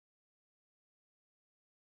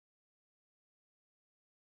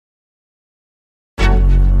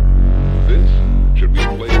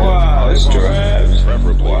College draft.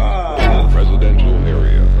 Preferably Wow. residential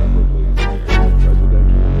area.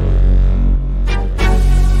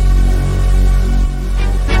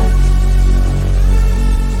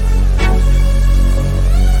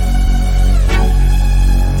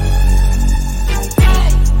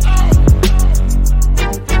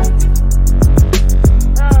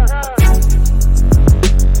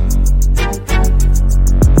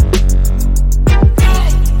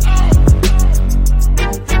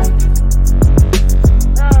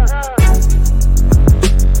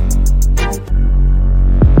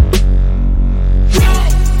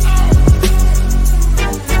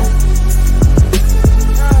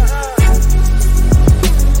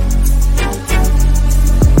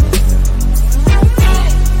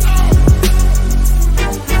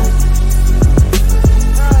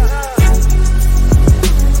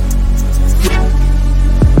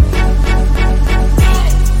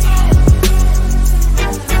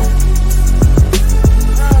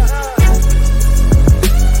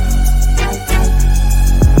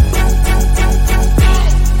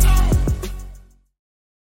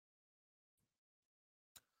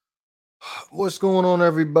 What's going on,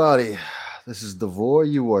 everybody? This is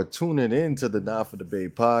Devoy. You are tuning in to the Not for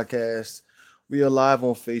Debate podcast. We are live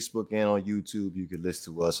on Facebook and on YouTube. You can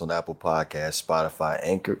listen to us on Apple Podcasts, Spotify,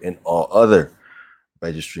 Anchor, and all other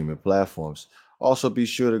major streaming platforms. Also, be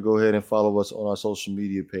sure to go ahead and follow us on our social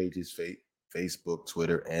media pages, Facebook,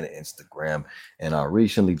 Twitter, and Instagram. And I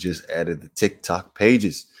recently just added the TikTok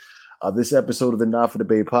pages. This episode of the Not for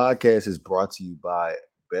Debate podcast is brought to you by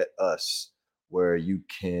BetUs, where you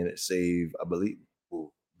can save, I believe,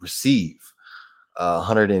 receive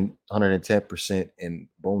 110% in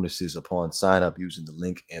bonuses upon sign up using the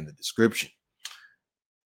link in the description.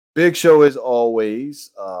 Big show as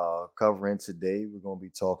always. Covering today, we're going to be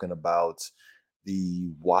talking about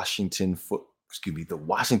the Washington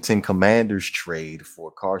Commanders trade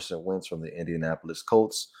for Carson Wentz from the Indianapolis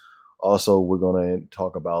Colts. Also, we're going to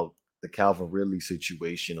talk about the Calvin Ridley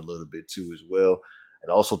situation a little bit too as well. And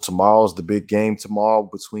also tomorrow's the big game tomorrow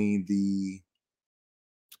between the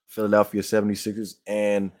Philadelphia 76ers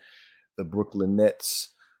and the Brooklyn Nets.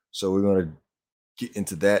 So we're going to get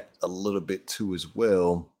into that a little bit too as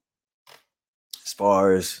well. As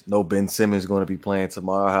far as no Ben Simmons going to be playing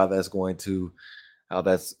tomorrow, let's give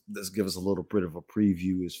us a little bit of a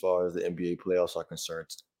preview as far as the NBA playoffs are concerned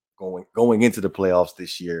going into the playoffs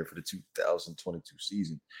this year for the 2022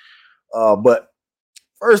 season. But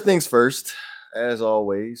first things first, as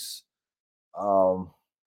always,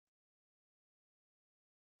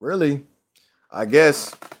 really, I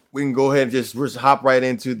guess we can go ahead and just hop right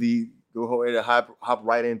into the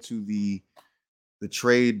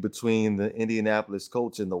trade between the Indianapolis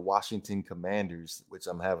Colts and the Washington Commanders, which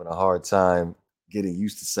I'm having a hard time getting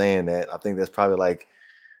used to saying that. I think that's probably like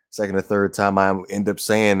second or third time I end up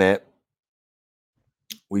saying that.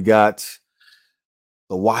 We got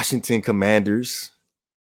the Washington Commanders.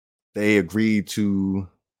 They agreed to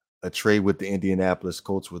a trade with the Indianapolis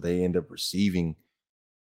Colts where they end up receiving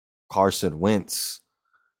Carson Wentz.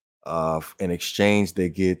 In exchange, they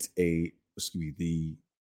get the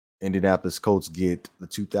Indianapolis Colts get the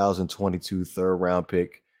 2022 third round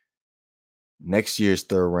pick, next year's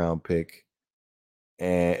third round pick,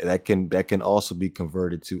 and that can also be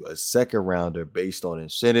converted to a second rounder based on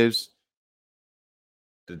incentives.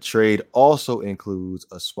 The trade also includes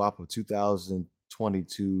a swap of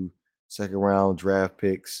 2022 second round draft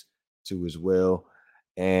picks too as well.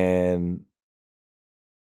 And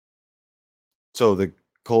so the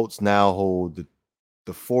Colts now hold the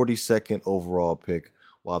 42nd overall pick,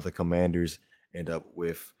 while the Commanders end up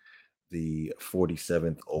with the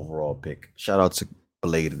 47th overall pick. Shout out to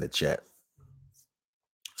Blade in the chat.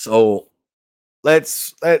 So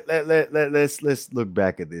let's look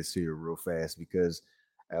back at this here real fast, because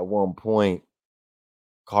at one point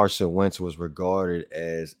Carson Wentz was regarded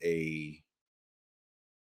as a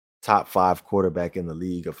top 5 quarterback in the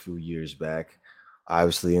league a few years back.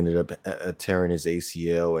 Obviously ended up tearing his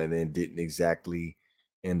ACL and then didn't exactly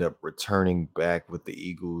end up returning back with the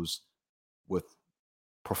Eagles with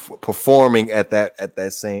performing at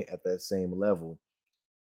that same level.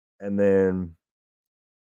 And then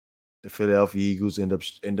the Philadelphia Eagles end up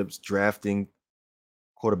drafting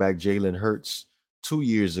quarterback Jalen Hurts 2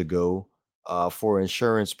 years ago for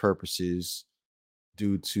insurance purposes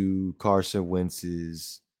due to Carson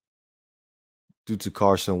Wentz's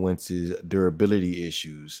durability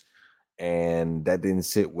issues. And that didn't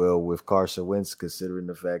sit well with Carson Wentz, considering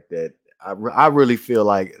the fact that I really feel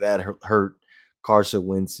like that hurt Carson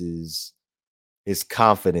Wentz's his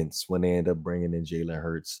confidence when they end up bringing in Jalen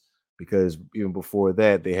Hurts, because even before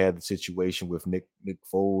that, they had the situation with Nick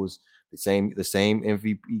Foles, the same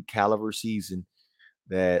MVP caliber season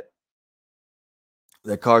that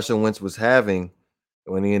Carson Wentz was having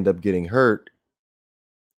when he ended up getting hurt.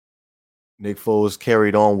 Nick Foles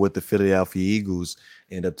carried on with the Philadelphia Eagles,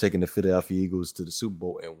 ended up taking the Philadelphia Eagles to the Super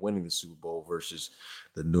Bowl and winning the Super Bowl versus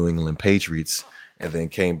the New England Patriots, and then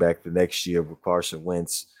came back the next year with Carson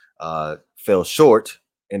Wentz. Fell short,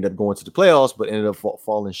 ended up going to the playoffs, but ended up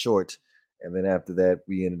falling short. And then after that,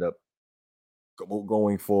 we ended up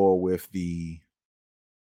going forward with Jalen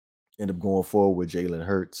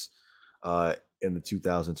Hurts in the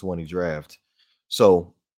 2020 draft.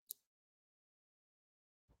 So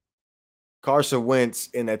Carson Wentz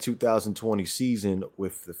in that 2020 season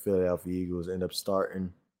with the Philadelphia Eagles ended up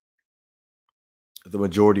starting the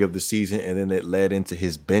majority of the season, and then it led into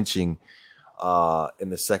his benching in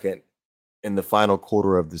the final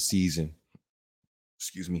quarter of the season.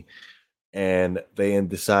 Excuse me. And they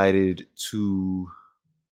decided to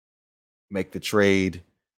make the trade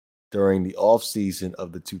during the offseason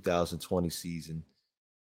of the 2020 season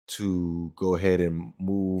to go ahead and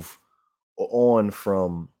move on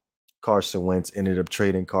from Carson Wentz, ended up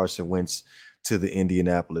trading Carson Wentz to the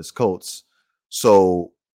Indianapolis Colts.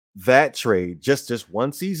 So that trade, just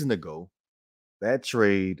one season ago, that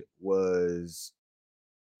trade was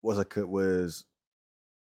a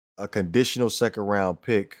conditional second round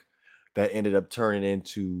pick that ended up turning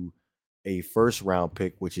into a first round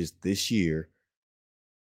pick, which is this year,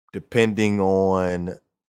 depending on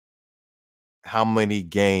how many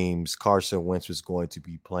games Carson Wentz was going to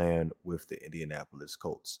be playing with the Indianapolis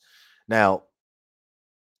Colts. Now,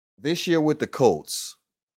 this year with the Colts,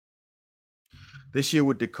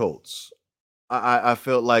 I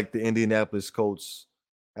felt like the Indianapolis Colts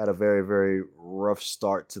had a very, very rough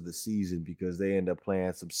start to the season because they ended up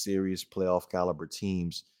playing some serious playoff caliber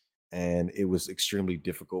teams, and it was extremely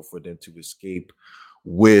difficult for them to escape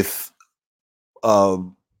with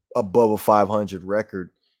above a 500 record.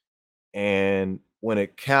 And when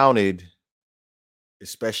it counted,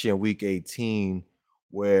 especially in week 18,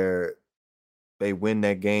 where they win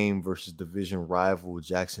that game versus division rival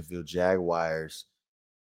Jacksonville Jaguars,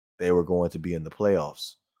 they were going to be in the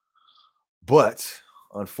playoffs. But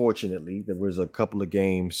unfortunately, there was a couple of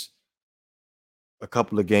games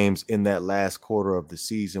in that last quarter of the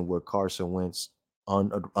season where Carson Wentz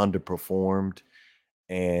underperformed.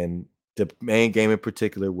 And the main game in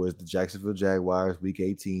particular was the Jacksonville Jaguars, week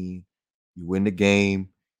 18. You win the game,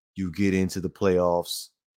 you get into the playoffs,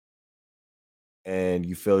 and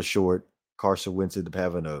you fell short. Carson Wentz ended up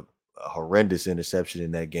having a horrendous interception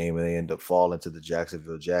in that game, and they ended up falling to the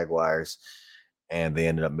Jacksonville Jaguars, and they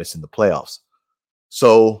ended up missing the playoffs.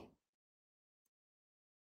 So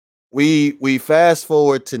we fast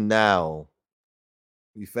forward to now.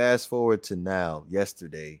 Yesterday,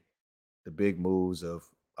 the big moves of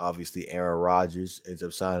obviously Aaron Rodgers ends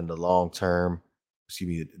up signing the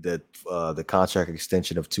the contract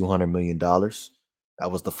extension of $200 million. That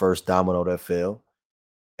was the first domino that fell.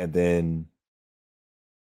 And then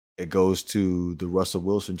it goes to the Russell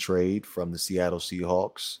Wilson trade from the Seattle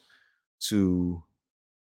Seahawks to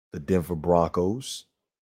the Denver Broncos.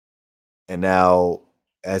 And now,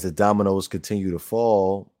 as the dominoes continue to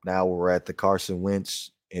fall, now we're at the Carson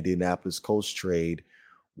Wentz Indianapolis Colts trade,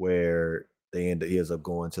 where he ends up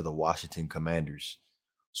going to the Washington Commanders.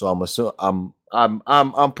 So I'm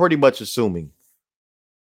pretty much assuming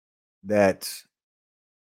that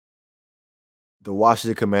the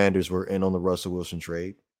Washington Commanders were in on the Russell Wilson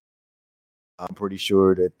trade. I'm pretty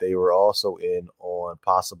sure that they were also in on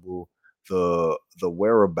possible the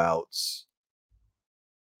whereabouts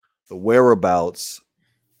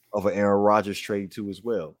of an Aaron Rodgers trade too as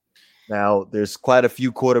well. Now, there's quite a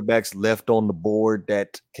few quarterbacks left on the board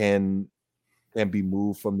that can be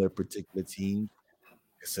moved from their particular team,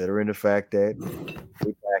 considering the fact that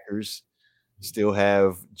the Packers still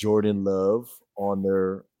have Jordan Love on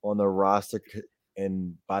their roster,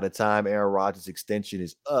 and by the time Aaron Rodgers' extension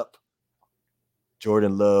is up,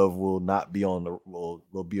 Jordan Love will not be on the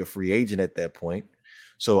will be a free agent at that point.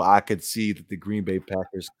 So I could see that the Green Bay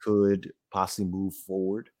Packers could possibly move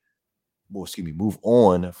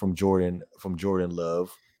on from Jordan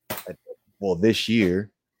Love this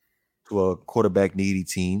year to a quarterback needy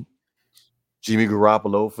team. Jimmy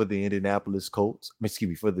Garoppolo for the Indianapolis Colts.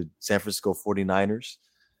 For the San Francisco 49ers.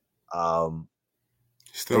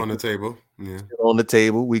 Still on the table. Yeah. Still on the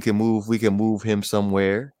table. We can move him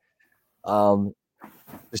somewhere. Deshaun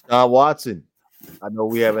Watson. I know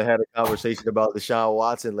we haven't had a conversation about Deshaun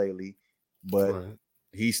Watson lately, but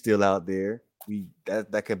he's still out there.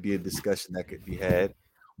 That could be a discussion that could be had.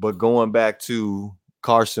 But going back to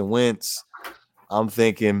Carson Wentz, I'm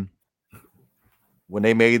thinking when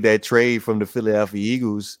they made that trade from the Philadelphia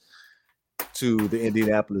Eagles to the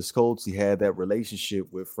Indianapolis Colts, he had that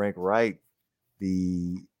relationship with Frank Reich,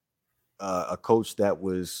 the a coach that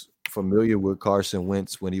was familiar with Carson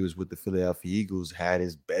Wentz when he was with the Philadelphia Eagles, had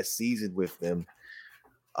his best season with them.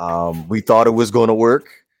 We thought it was going to work.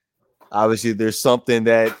 Obviously, there's something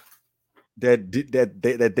that they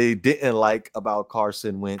didn't like about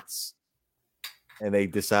Carson Wentz, and they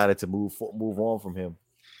decided to move on from him.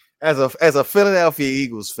 As a Philadelphia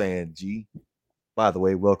Eagles fan, G. By the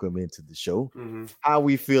way, welcome into the show. Mm-hmm. How are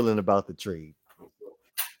we feeling about the trade?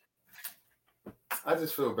 I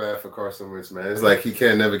just feel bad for Carson Wentz, man. It's like he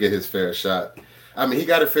can't never get his fair shot. I mean, he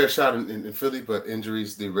got a fair shot in Philly, but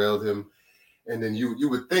injuries derailed him. And then you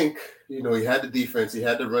would think, he had the defense, he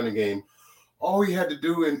had the running game. All he had to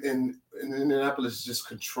do in Indianapolis is just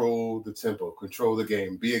control the tempo, control the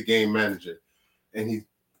game, be a game manager. And he,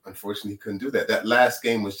 unfortunately, couldn't do that. That last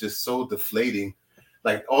game was just so deflating.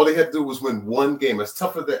 Like, all they had to do was win one game. As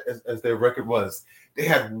tough as their record was, they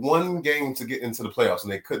had one game to get into the playoffs,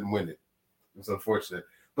 and they couldn't win it. It's unfortunate.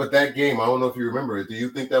 But that game, I don't know if you remember it. Do you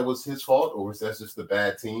think that was his fault, or was that just a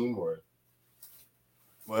bad team? Or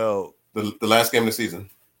Well, the last game of the season?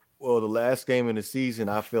 Well, the last game in the season,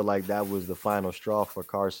 I feel like that was the final straw for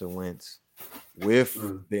Carson Wentz with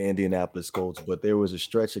the Indianapolis Colts. But there was a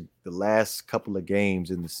stretch of the last couple of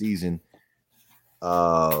games in the season.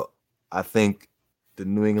 I think the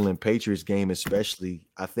New England Patriots game, especially,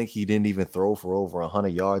 I think he didn't even throw for over 100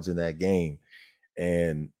 yards in that game.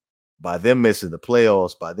 And by them missing the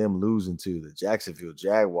playoffs, by them losing to the Jacksonville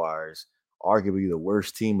Jaguars, arguably the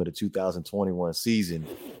worst team of the 2021 season,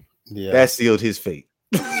 that sealed his fate.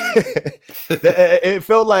 It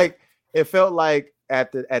felt like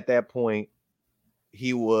at that point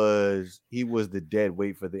he was the dead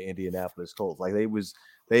weight for the Indianapolis Colts. Like they was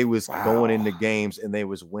going into games and they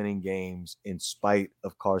was winning games in spite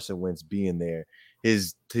of Carson Wentz being there.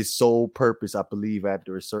 His sole purpose, I believe,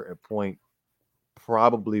 after a certain point,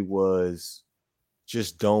 probably was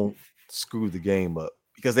just don't screw the game up,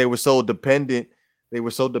 because they were so dependent.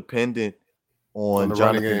 On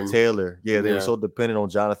Jonathan Taylor. They were so dependent on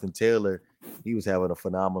Jonathan Taylor. He was having a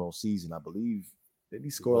phenomenal season. I believe, did he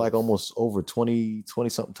score like almost over 20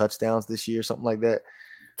 something touchdowns this year, something like that?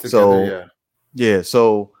 Together,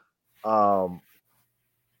 So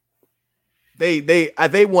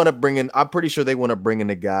they want to bring in, I'm pretty sure they want to bring in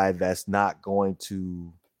a guy that's not going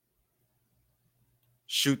to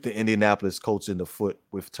shoot the Indianapolis Colts in the foot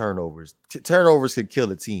with turnovers. Turnovers could kill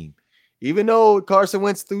a team. Even though Carson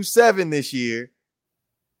Wentz threw 7 this year,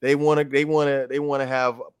 they want to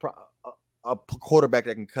have a quarterback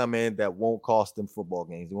that can come in that won't cost them football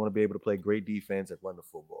games. They want to be able to play great defense and run the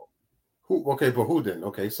football. Who? Okay, but who then?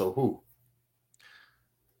 Okay, so who?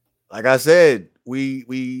 Like I said, we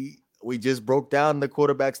just broke down the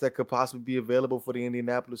quarterbacks that could possibly be available for the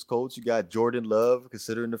Indianapolis Colts. You got Jordan Love,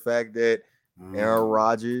 considering the fact that Aaron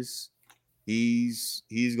Rodgers, he's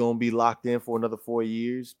going to be locked in for another 4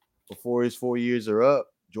 years. Before his 4 years are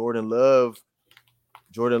up, Jordan Love's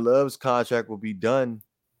contract will be done.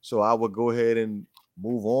 So I would go ahead and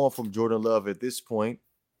move on from Jordan Love at this point.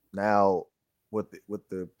 Now, what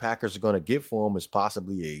the Packers are going to get for him is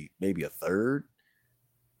possibly maybe a third,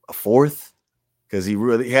 a fourth, because he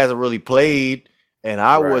hasn't really played, and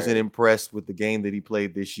I wasn't impressed with the game that he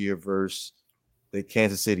played this year versus the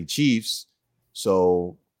Kansas City Chiefs.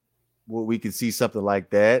 So we can see something like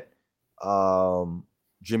that.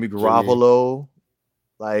 Jimmy Garoppolo,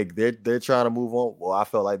 like they're trying to move on. Well, I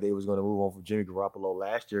felt like they was going to move on from Jimmy Garoppolo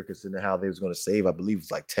last year, considering how they was going to save, I believe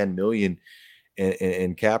it's like $10 million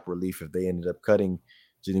in cap relief if they ended up cutting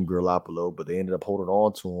Jimmy Garoppolo, but they ended up holding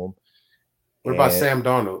on to him. What about Sam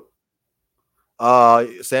Darnold?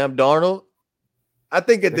 Sam Darnold, I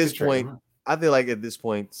think at this point,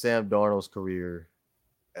 Sam Darnold's career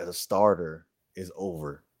as a starter is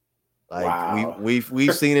over. Like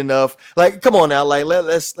we've seen enough. Like, come on now. Like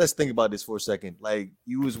let's think about this for a second. Like,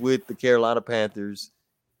 you was with the Carolina Panthers,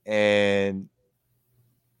 and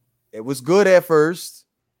it was good at first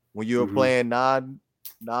when you were playing non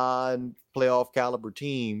playoff caliber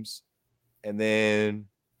teams, and then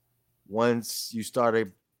once you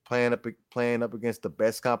started playing up against the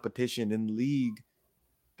best competition in the league,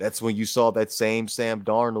 that's when you saw that same Sam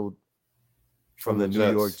Darnold from the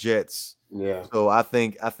New York Jets. Yeah. So I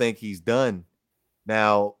think he's done.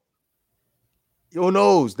 Now, who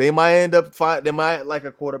knows? They might end up they might like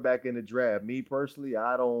a quarterback in the draft. Me personally,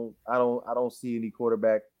 I don't see any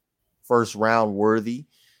quarterback first round worthy.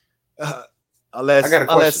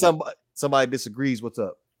 Unless somebody disagrees. What's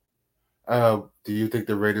up? Do you think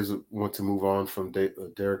the Raiders want to move on from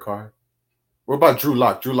Derek Carr? What about Drew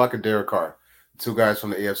Lock? Drew Lock and Derek Carr, two guys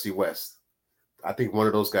from the AFC West. I think one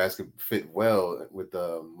of those guys could fit well with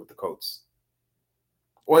the Colts.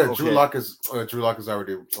 Oh yeah, Okay. Drew Lock is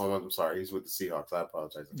already. Oh, I'm sorry, he's with the Seahawks. I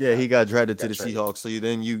apologize. I Yeah, forgot. he got drafted to Got the traded. Seahawks. So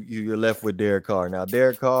you're left with Derek Carr. Now,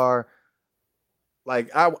 Derek Carr, like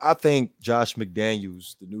I think Josh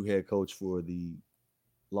McDaniels, the new head coach for the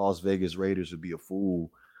Las Vegas Raiders, would be a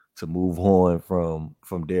fool to move on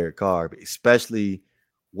from Derek Carr, especially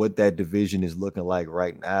what that division is looking like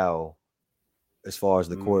right now as far as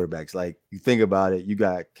the quarterbacks. Like you think about it, you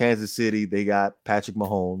got Kansas City, they got Patrick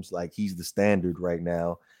Mahomes, like he's the standard right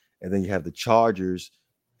now. And then you have the Chargers.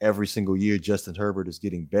 Every single year, Justin Herbert is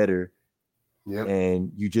getting better. Yep.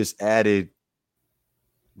 And you just added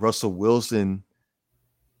Russell Wilson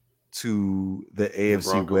to the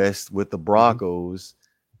AFC West with the Broncos.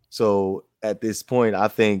 So at this point, I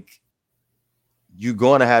think you're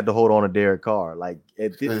going to have to hold on to Derek Carr. Like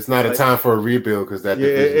it's not a time for a rebuild because that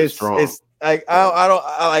division is strong. It's like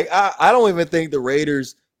I don't even think the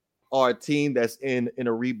Raiders are a team that's in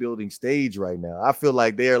a rebuilding stage right now. I feel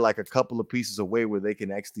like they're like a couple of pieces away where they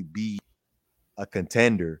can actually be a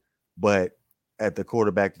contender. But at the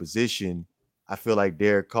quarterback position, I feel like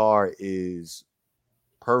Derek Carr is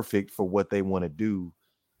perfect for what they want to do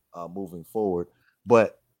moving forward.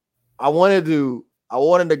 But I wanted to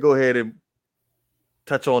go ahead and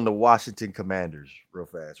touch on the Washington Commanders real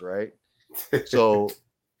fast, right? So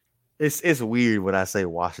it's weird when I say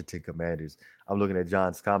Washington Commanders. I'm looking at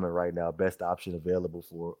John's comment right now. Best option available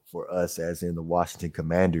for us, as in the Washington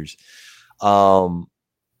Commanders.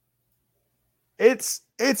 It's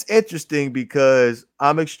interesting because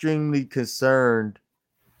I'm extremely concerned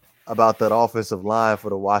about that offensive line for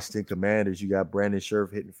the Washington Commanders. You got Brandon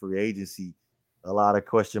Scherff hitting free agency. A lot of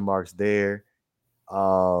question marks there.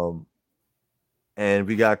 And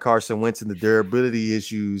we got Carson Wentz and the durability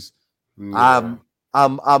issues. Yeah.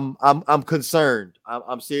 I'm concerned.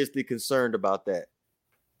 I'm seriously concerned about that.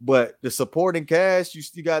 But the supporting cast,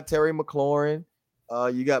 you got Terry McLaurin,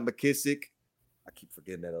 you got McKissick. I keep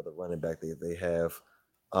forgetting that other running back they have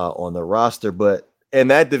on the roster, but in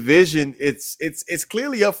that division, it's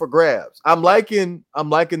clearly up for grabs. I'm liking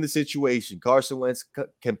the situation. Carson Wentz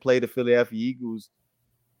can play the Philadelphia Eagles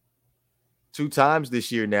 2 times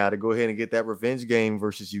this year now to go ahead and get that revenge game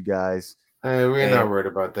versus you guys. Hey, we're not worried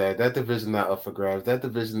about that. That division not up for grabs. That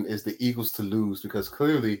division is the Eagles to lose because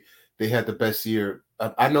clearly they had the best year.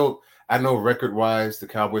 I know record wise the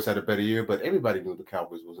Cowboys had a better year, but everybody knew the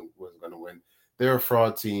Cowboys wasn't going to win. They're a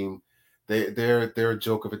fraud team. They're a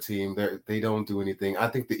joke of a team. They don't do anything. I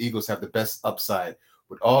think the Eagles have the best upside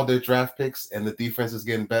with all their draft picks and the defense is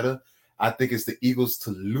getting better. I think it's the Eagles to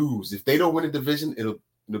lose. If they don't win a division, it'll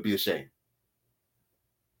be a shame.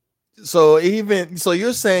 So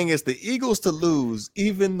you're saying it's the Eagles to lose,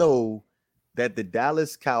 even though that the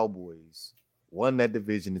Dallas Cowboys won that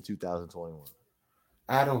division in 2021.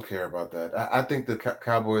 I don't care about that. I think the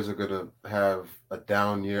Cowboys are going to have a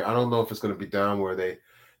down year. I don't know if it's going to be down where they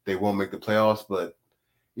won't make the playoffs, but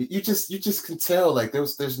you just can tell like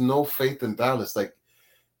there's no faith in Dallas. Like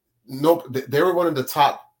they were one of the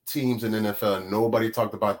top teams in the NFL, and nobody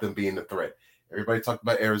talked about them being a threat. Everybody talked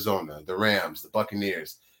about Arizona, the Rams, the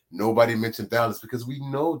Buccaneers. Nobody mentioned Dallas because we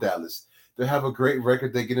know Dallas. They have a great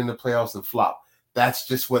record. They get in the playoffs and flop. That's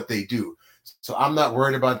just what they do. So I'm not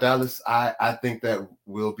worried about Dallas. I think that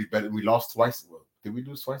we'll be better. We lost twice. Well, did we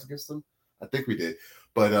lose twice against them? I think we did.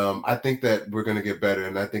 But I think that we're going to get better.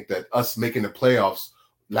 And I think that us making the playoffs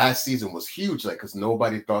last season was huge, like because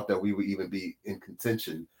nobody thought that we would even be in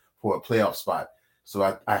contention for a playoff spot.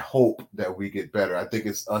 So I hope that we get better. I think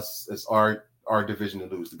it's us, it's our division to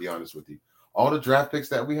lose, to be honest with you. All the draft picks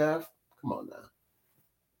that we have, come on now.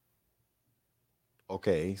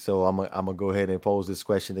 Okay, so I'm gonna go ahead and pose this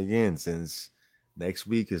question again, since next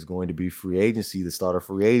week is going to be free agency, the start of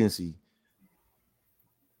free agency.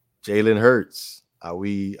 Jalen Hurts, are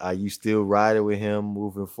you still riding with him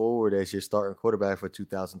moving forward as your starting quarterback for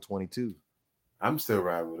 2022? I'm still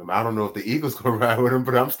riding with him. I don't know if the Eagles gonna ride with him,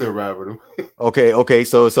 but I'm still riding with him. Okay.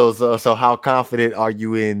 So how confident are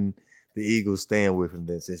you in the Eagles staying with him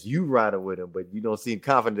then, since you riding with him, but you don't seem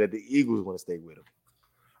confident that the Eagles want to stay with him?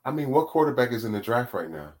 I mean, what quarterback is in the draft right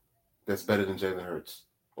now that's better than Jalen Hurts,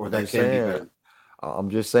 or that can be better? I'm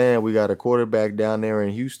just saying we got a quarterback down there in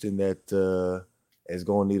Houston that is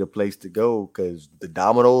going to need a place to go because the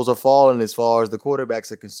dominoes are falling as far as the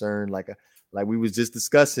quarterbacks are concerned. Like we was just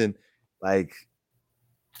discussing, like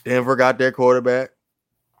Denver got their quarterback,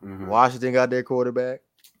 Washington got their quarterback.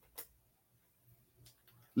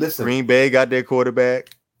 Listen, Green Bay got their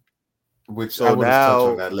quarterback. Which I will touch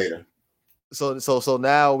on that later. So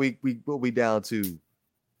now we down to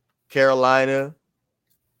Carolina,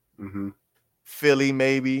 Philly,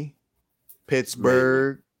 maybe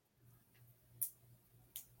Pittsburgh. Maybe.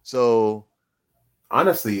 So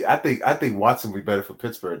honestly, I think Watson would be better for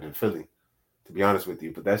Pittsburgh than Philly, to be honest with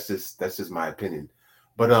you. But that's just my opinion.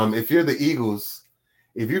 But if you're the Eagles,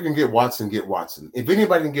 if you can get Watson, get Watson. If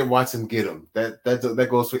anybody can get Watson, get him. That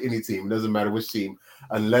goes for any team. It doesn't matter which team,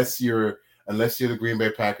 unless you're the Green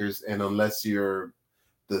Bay Packers and unless you're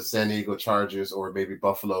the San Diego Chargers or maybe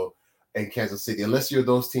Buffalo and Kansas City. Unless you're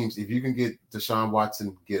those teams, if you can get Deshaun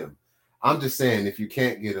Watson, get him. I'm just saying, if you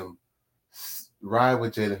can't get him, ride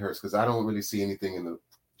with Jalen Hurts, because I don't really see anything in the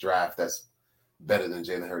draft that's better than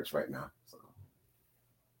Jalen Hurts right now.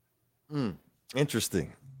 So.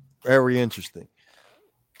 Interesting. Very interesting.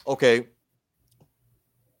 Okay.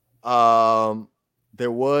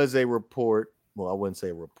 There was a report. Well, I wouldn't say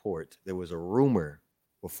a report. There was a rumor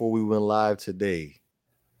before we went live today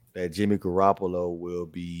that Jimmy Garoppolo will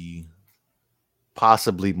be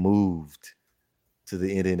possibly moved to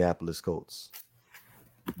the Indianapolis Colts.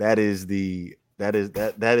 That is the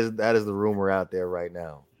rumor out there right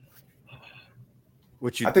now. I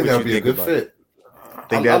think that would be a good fit.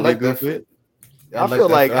 Think that would be a good fit? I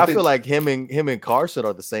feel like him and Carson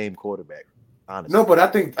are the same quarterback. Honestly. No, but I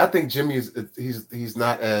think Jimmy he's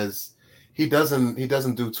not as he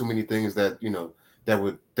doesn't do too many things that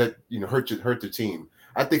would hurt the team.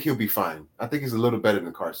 I think he'll be fine. I think he's a little better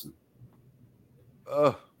than Carson.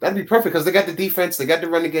 That'd be perfect because they got the defense, they got to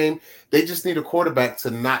run the game. They just need a quarterback to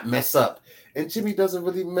not mess up. And Jimmy doesn't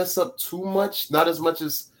really mess up too much, not as much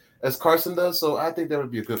as Carson does. So I think that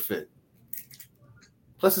would be a good fit.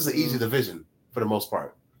 Plus, it's an easy division for the most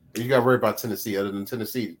part. You got to worry about Tennessee. Other than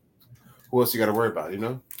Tennessee, who else you got to worry about?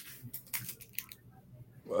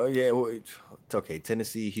 Well, yeah, it's okay.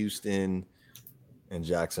 Tennessee, Houston, and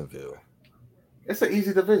Jacksonville. It's an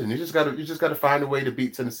easy division. You just got to find a way to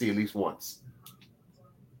beat Tennessee at least once.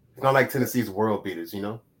 It's not like Tennessee's world beaters,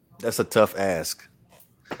 That's a tough ask.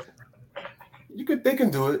 They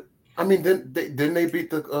can do it. I mean, didn't they beat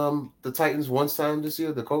the Titans one time this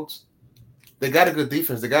year? The Colts. They got a good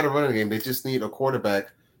defense. They got a running game. They just need a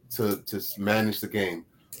quarterback to manage the game.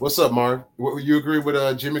 What's up, Marv? You agree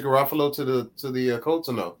with Jimmy Garoppolo to the Colts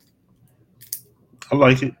or no? I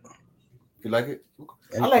like it. You like it?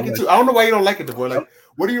 I like it too. I don't know why you don't like it, boy. Like,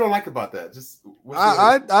 what do you don't like about that? Just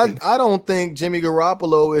I don't think Jimmy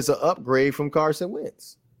Garoppolo is an upgrade from Carson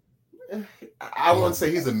Wentz. I wouldn't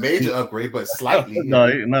say he's a major upgrade, but slightly.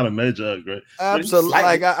 No, not a major upgrade. Absolutely.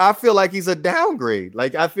 Like I feel like he's a downgrade.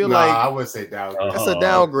 Like I feel like I wouldn't say downgrade. It's a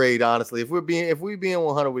downgrade, honestly. If we're being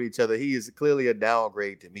 100 with each other, he is clearly a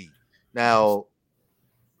downgrade to me. Now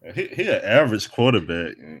he an average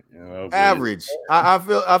quarterback. Average.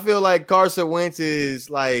 I feel like Carson Wentz is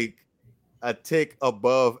like a tick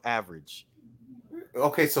above average.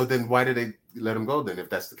 Okay, so then why did they let him go then if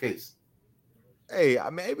that's the case? Hey,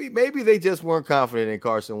 maybe they just weren't confident in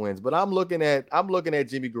Carson Wentz, but I'm looking at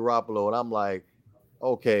Jimmy Garoppolo and I'm like,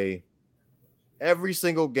 okay, every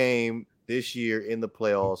single game this year in the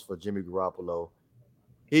playoffs for Jimmy Garoppolo,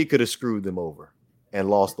 he could have screwed them over and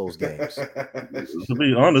lost those games. To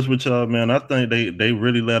be honest with y'all, man, I think they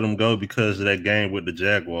really let him go because of that game with the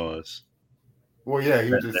Jaguars. Well, yeah,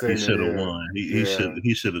 he should have won. He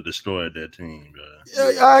should have destroyed that team, bro.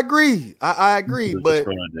 Yeah, I agree. I agree, but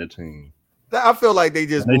destroyed that team. I feel like they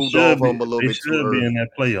just moved on from a little bit too early. They should be in that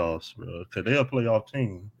playoffs, bro, because they're a playoff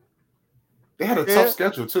team. They had a tough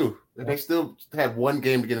schedule too. They still had one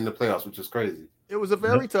game to get in the playoffs, which is crazy. It was a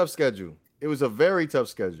very tough schedule.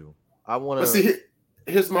 I want to see.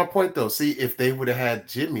 Here's my point, though. See, if they would have had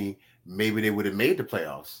Jimmy, maybe they would have made the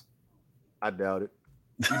playoffs. I doubt it.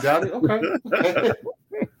 You doubt it? Okay.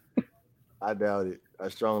 I doubt it. I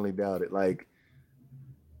strongly doubt it. Like,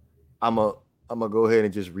 I'm gonna go ahead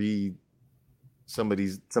and just read some of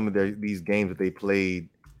these games that they played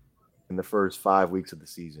in the first 5 weeks of the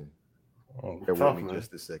season. Bear with me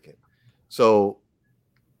just a second. So,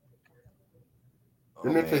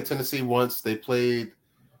 didn't they play Tennessee once? They played.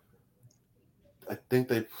 I think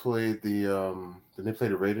they played the. Did they play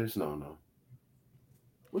the Raiders? No.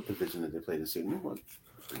 What division did they play this year?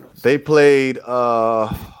 They played.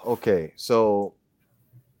 Okay, so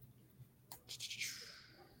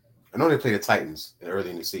I know they played the Titans early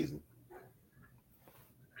in the season.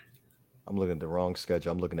 I'm looking at the wrong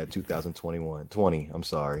schedule. I'm looking at 2020. I'm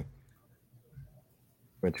sorry.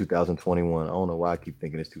 We're in 2021. I don't know why I keep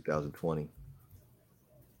thinking it's 2020.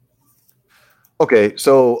 Okay,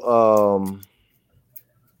 so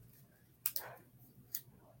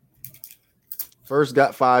first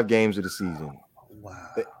got 5 games of the season.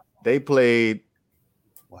 Wow. They played.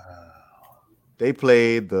 Wow. They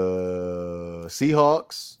played the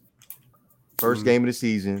Seahawks first game of the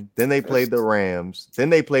season. Then they played the Rams. Then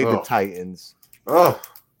they played the Titans. Oh,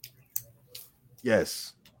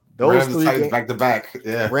 yes, those Rams and Titans back to back.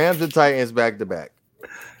 Yeah, Rams and Titans back to back.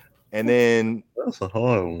 And then that's a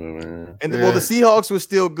hard one, man. And well, the Seahawks were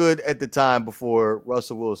still good at the time before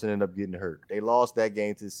Russell Wilson ended up getting hurt. They lost that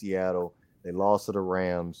game to Seattle. They lost to the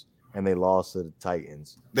Rams, and they lost to the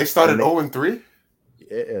Titans. They started 0-3?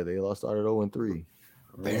 Yeah, they started 0-3.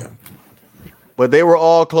 Damn. But they were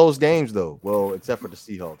all close games, though. Well, except for the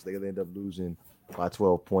Seahawks. They ended up losing by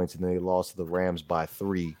 12 points, and then they lost to the Rams by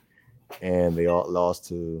 3. And they all lost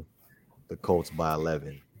to the Colts by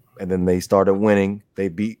 11. And then they started winning. They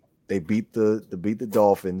beat the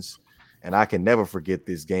Dolphins. And I can never forget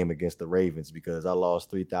this game against the Ravens because I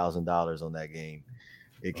lost $3,000 on that game.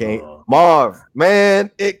 It came Marv, man,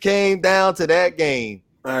 it came down to that game.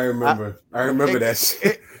 I remember that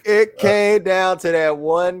shit. It came down to that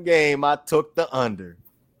one game. I took the under.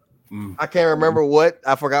 I can't remember what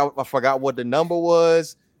I forgot what the number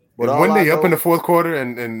was. But when they up in the fourth quarter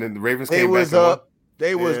and the Ravens came back up,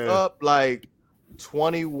 they was up like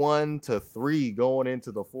 21-3 going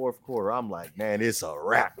into the fourth quarter. I'm like, man, it's a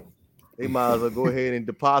wrap. They might as well go ahead and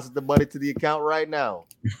deposit the money to the account right now.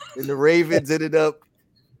 And the Ravens ended up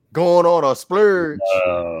going on a splurge,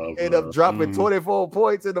 ended up dropping 24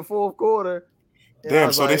 points in the fourth quarter.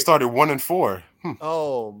 Damn, so they started 1-4.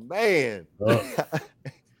 Oh man.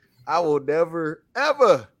 I will never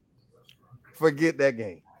ever forget that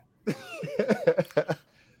game.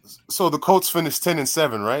 So the Colts finished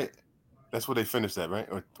 10-7, right? That's what they finished at, right?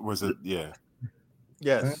 Or was it? Yeah.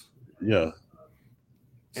 Yes. Yeah.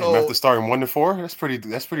 So after starting 1-4, that's pretty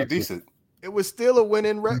decent. It was still a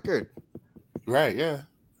winning record. Right. Yeah.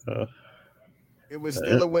 It was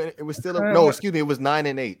still a win. It was still a no. Excuse me. It was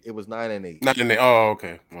 9-8. It was 9-8. 9-8. Oh,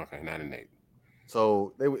 okay. 9-8.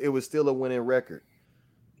 So it was still a winning record.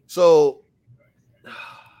 So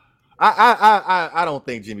I don't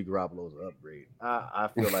think Jimmy Garoppolo's an upgrade. I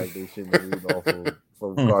feel like they shouldn't be moving off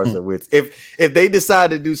from Carson Wentz. If they decide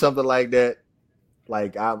to do something like that,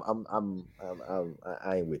 like I ain't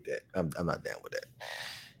with that. I'm not down with that.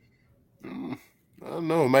 I don't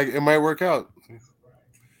know. It might work out.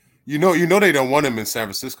 You know they don't want him in San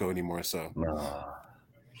Francisco anymore. So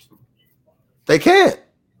they can't.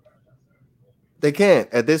 They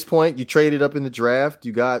can't. At this point, you traded up in the draft.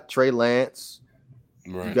 You got Trey Lance.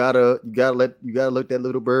 Right. You gotta let that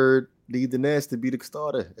little bird leave the nest to be the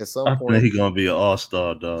starter at some point. I think he's gonna be an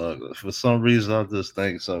all-star, dog. For some reason, I just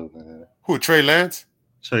think so, man. Who, Trey Lance?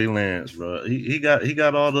 Trey Lance, bro. He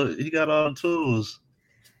got all the tools.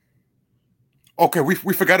 Okay, we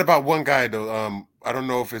forgot about one guy though. I don't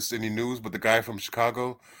know if it's any news, but the guy from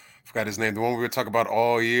Chicago, forgot his name. The one we were talking about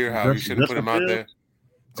all year, how you shouldn't put him out there.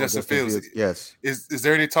 Justin Fields. Yes. Is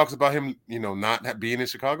there any talks about him, not being in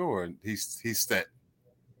Chicago, or he's set?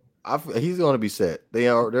 He's going to be set.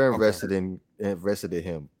 They're invested in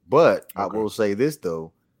him. But I will say this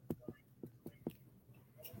though.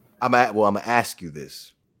 I'm gonna ask you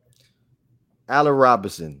this. Allen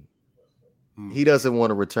Robinson, he doesn't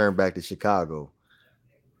want to return back to Chicago.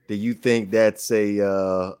 Do you think that's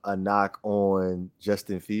a knock on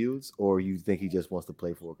Justin Fields, or you think he just wants to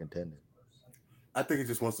play for a contender? I think he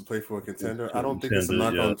just wants to play for a contender. I don't think it's a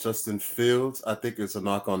knock on Justin Fields. I think it's a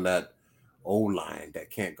knock on that O-line that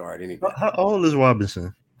can't guard anybody. How old is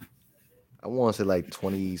Robinson? I want to say like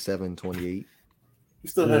 27, 28. He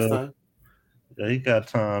still has time. Yeah, he got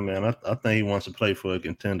time, man. I think he wants to play for a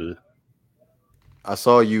contender. I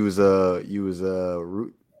saw you was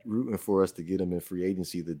rooting for us to get him in free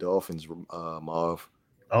agency. The Dolphins, Marv.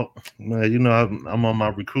 Oh man, I'm on my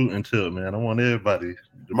recruiting tip, man. I want everybody.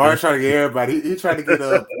 Marv trying to get everybody. He tried to get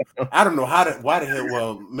I don't know why the hell.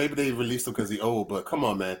 Well, maybe they released him because he's old. But come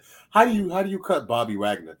on, man. How do you cut Bobby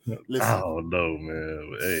Wagner? Listen, I don't know,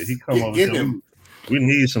 man. Hey, he come over. We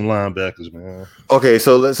need some linebackers, man. Okay,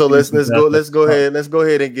 so let's go ahead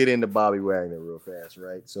and get into Bobby Wagner real fast,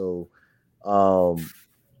 right? So,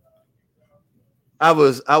 I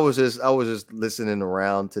was just listening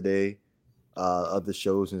around today, other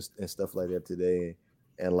shows and stuff like that today,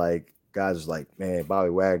 and like guys was like, man,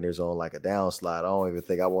 Bobby Wagner's on like a downslide. I don't even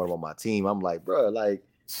think I want him on my team. I'm like, bro, like,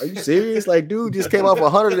 are you serious? Like, dude just came off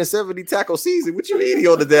 170 tackle season. What you mean he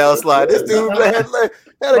on the downslide? This dude had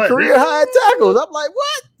a career high in tackles. I'm like,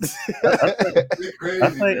 what? They're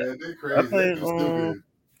crazy, man. They're crazy.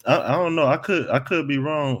 I don't know. I could be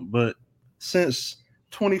wrong, but since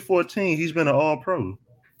 2014, he's been an All-Pro.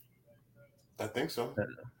 I think so.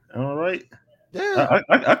 All right. Yeah.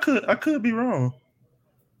 I could be wrong.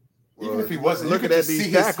 Even if he wasn't, looking you at could these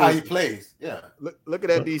see tackles, how he plays. Yeah. Looking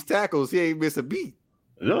at these tackles, he ain't miss a beat.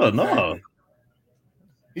 Yeah, no.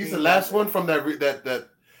 He's the last one from that.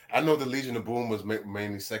 I know the Legion of Boom was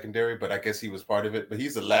mainly secondary, but I guess he was part of it. But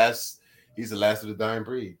he's the last. He's the last of the dying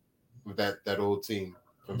breed with that old team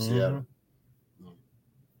from Seattle.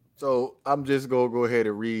 So I'm just gonna go ahead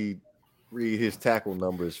and read his tackle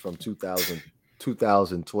numbers from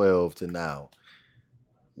 2012 to now.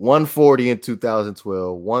 140 in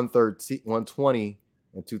 2012, 120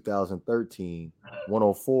 in 2013,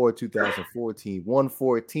 104 in 2014,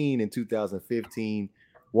 114 in 2015,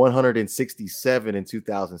 167 in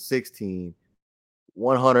 2016,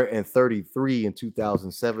 133 in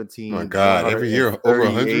 2017. My God, every year over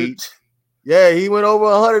 100. Yeah, he went over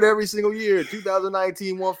 100 every single year.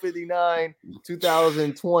 2019, 159,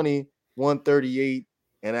 2020, 138,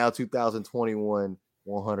 and now 2021,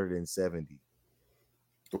 170.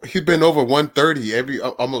 He's been over 130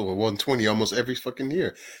 almost 120 almost every fucking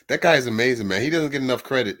year. That guy is amazing, man. He doesn't get enough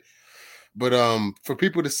credit. But for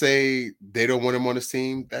people to say they don't want him on his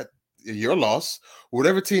team, that your loss.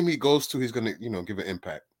 Whatever team he goes to, he's gonna, give an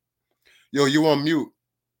impact. Yo, you on mute?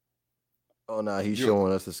 Oh no, he's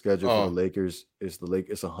showing us the schedule for the Lakers. It's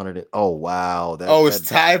 100. Oh wow, it's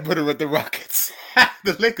tied with the Rockets.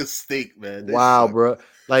 The Lakers stink, man. Wow, bro.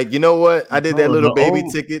 Like, you know what? I did that little baby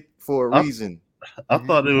ticket for a reason. I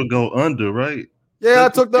thought it would go under, right? Yeah, I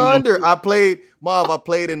took the under. I played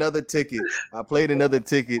another ticket.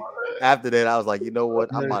 After that, I was like, you know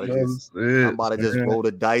what? I'm about to just roll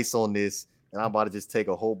the dice on this, and I'm about to just take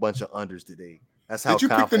a whole bunch of unders today. That's how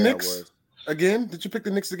confident pick the I Knicks was. Again? Did you pick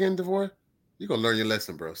the Knicks again, DeVore? You're gonna learn your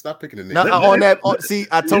lesson, bro. Stop picking the Knicks. See,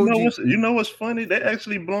 I told you. You know what's funny? They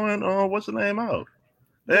actually blowing what's the name out?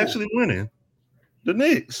 They actually winning. The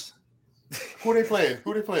Knicks. Who they playing?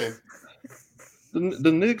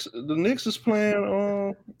 The Knicks is playing.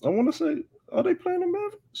 I want to say, are they playing the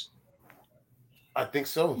Mavericks? I think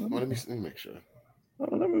so. Let me make sure.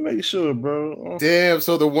 Let me make sure, bro. Damn.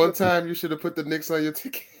 So the one time you should have put the Knicks on your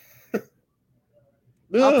ticket.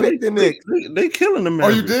 Yeah, I picked the Knicks. They killing the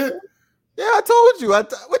Mavericks. Oh, you did? Yeah, I told you.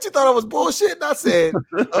 What you thought I was bullshitting? I said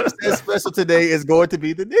upset special today is going to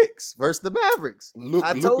be the Knicks versus the Mavericks.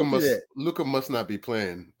 I told you that. Luka must not be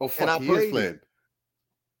playing. Oh fuck, he is playing.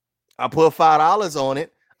 I put $5 on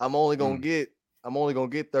it. I'm only gonna get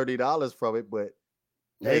 $30 from it, but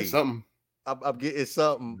hey, something. I'm getting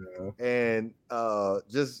something. Yeah. And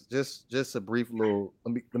just a brief little.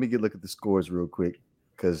 Let me look at the scores real quick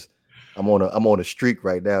because I'm on a streak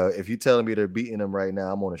right now. If you're telling me they're beating them right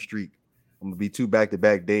now, I'm on a streak. I'm gonna be 2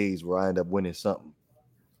 back-to-back days where I end up winning something.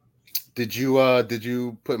 Did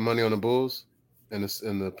you put money on the Bulls and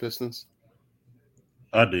the Pistons?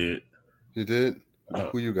 I did. You did?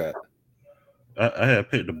 Who you got? I had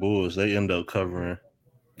picked the Bulls. They end up covering.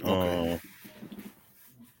 Okay.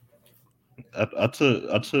 I took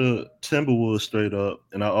Timberwolves straight up,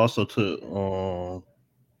 and I also took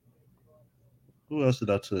who else did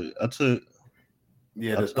I take?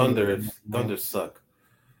 The Thunder. Thunder suck.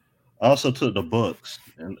 I also took the Bucks,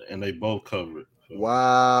 and they both covered. So.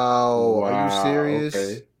 Wow. Are you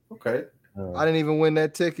serious? Okay. I didn't even win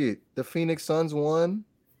that ticket. The Phoenix Suns won.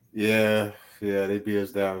 Yeah, they beat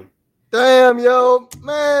us down. Damn, yo,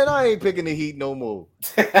 man, I ain't picking the Heat no more.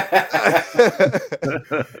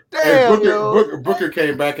 Damn, Booker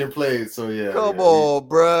came back and played, so yeah. Come on,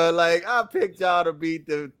 bro. Like, I picked y'all to beat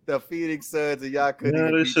the Phoenix Suns, and y'all couldn't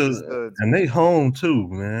even beat the Suns. And they home, too,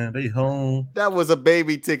 man. They home. That was a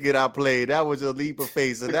baby ticket I played. That was a leap of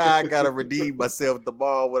faith. So now I got to redeem myself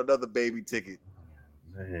tomorrow with another baby ticket.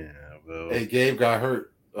 Man, bro. Hey, Gabe got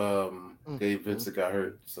hurt. Gabe Vincent got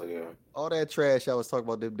hurt, so yeah. All that trash I was talking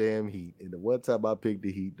about them damn Heat, and the one time I picked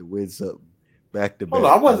the Heat to win something back to back. Hold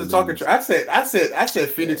on, I wasn't talking. I said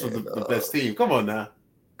Phoenix was the best team. Come on now.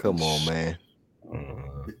 Come on, man.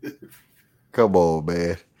 Come on,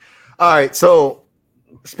 man. All right, so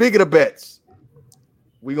speaking of bets,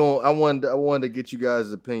 I wanted to get you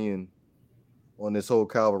guys' opinion on this whole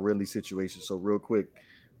Calvin Ridley situation. So real quick,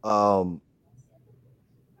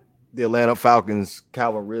 the Atlanta Falcons,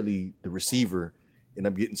 Calvin Ridley, the receiver,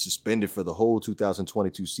 ended up getting suspended for the whole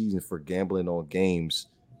 2022 season for gambling on games.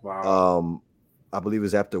 Wow. I believe it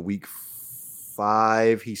was after week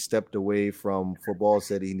 5, he stepped away from football,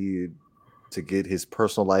 said he needed to get his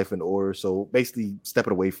personal life in order. So basically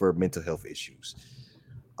stepping away for mental health issues.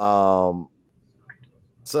 Somehow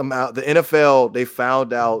the NFL, they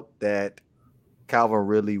found out that Calvin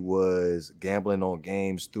Ridley was gambling on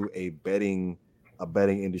games through a betting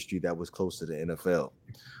industry that was close to the NFL.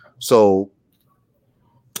 So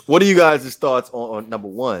what are you guys' thoughts on number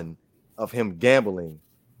one of him gambling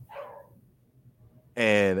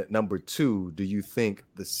And number two, do you think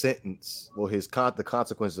the sentence, well, the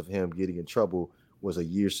consequence of him getting in trouble was a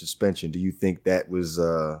year suspension? Do you think that was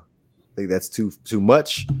think that's too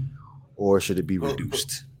much, or should it be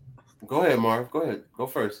reduced? Go ahead, Marv. Go ahead. Go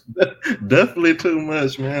first. Definitely too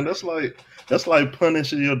much, man. That's like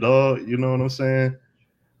punishing your dog. You know what I'm saying?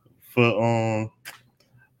 For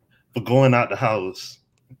going out the house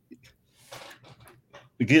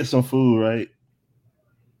to get some food, right?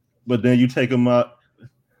 But then you take him out.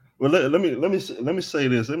 Well, let me say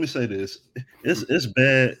this. Let me say this. It's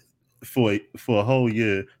bad for a whole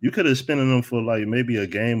year. You could have spent them for like maybe a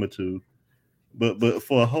game or two, but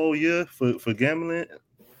for a whole year for gambling.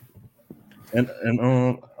 And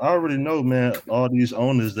I already know, man. All these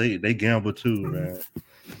owners, they gamble too, man.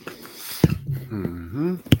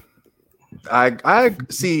 Mm-hmm. I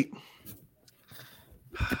see.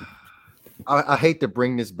 I hate to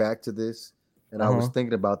bring this back to this, and I was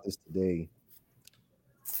thinking about this today.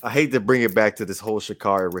 I hate to bring it back to this whole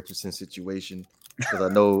Sha'Carri Richardson situation because I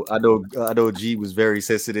know G was very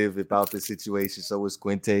sensitive about this situation. So was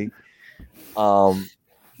Quinte.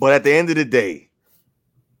 But at the end of the day,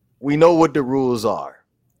 we know what the rules are,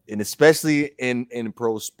 and especially in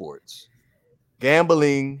pro sports,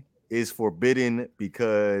 gambling is forbidden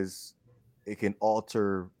because it can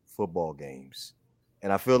alter football games.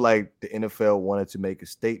 And I feel like the NFL wanted to make a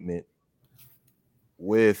statement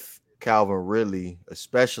with Calvin Ridley,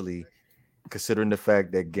 especially considering the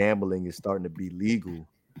fact that gambling is starting to be legal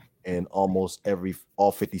in almost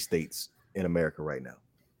all 50 states in America right now.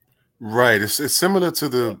 Right. It's similar to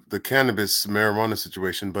the cannabis marijuana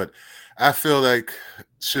situation, but I feel like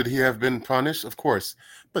should he have been punished? Of course.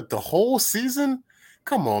 But the whole season?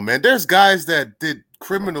 Come on, man. There's guys that did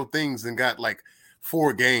criminal things and got like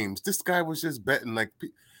 4 games. This guy was just betting. Like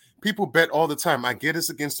people bet all the time. I get it's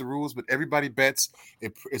against the rules, but everybody bets.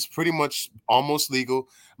 It's pretty much almost legal.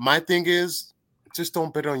 My thing is just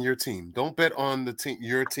don't bet on your team. Don't bet on the team,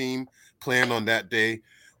 your team playing on that day.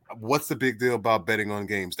 What's the big deal about betting on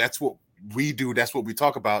games? That's what we do. That's what we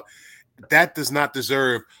talk about. That does not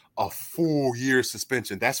deserve a full year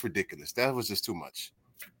suspension. That's ridiculous. That was just too much.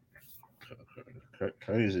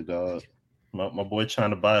 Crazy, dog. My boy trying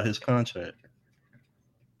to buy his contract.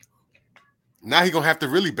 Now he's gonna have to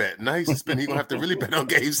really bet. Now he's suspended. He's gonna have to really bet on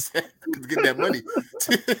games to get that money.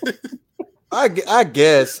 I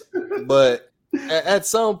guess, but at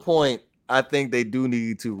some point, I think they do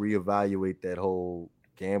need to reevaluate that whole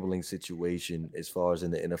gambling situation as far as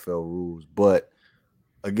in the NFL rules. But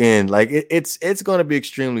again, like it's going to be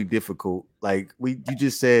extremely difficult. Like you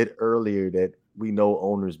just said earlier that we know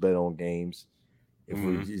owners bet on games. If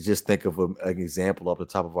we just think of an example off the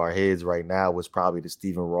top of our heads right now, was probably the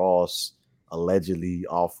Stephen Ross allegedly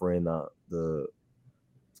offering the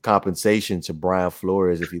compensation to Brian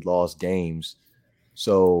Flores if he lost games.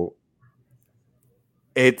 So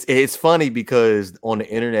it's funny because on the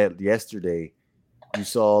internet yesterday, you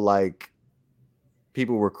saw like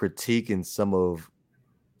people were critiquing some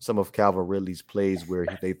of Calvin Ridley's plays where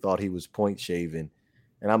they thought he was point shaving,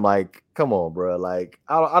 and I'm like, come on, bro. Like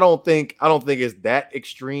I don't think it's that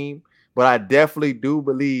extreme, but I definitely do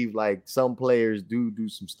believe like some players do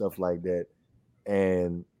some stuff like that,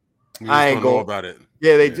 and I ain't going about it.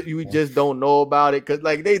 Yeah, you just don't know about it because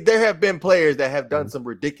like there have been players that have done some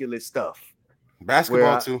ridiculous stuff.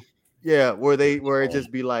 Basketball too. Yeah, where it just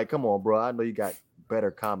be like, come on, bro. I know you got better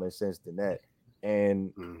common sense than that.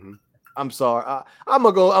 And I'm sorry. I'm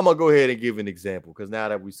gonna go ahead and give an example because now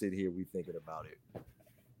that we sit here, we thinking about it.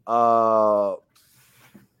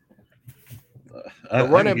 The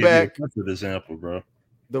running back. That's an example, bro.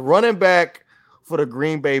 The running back for the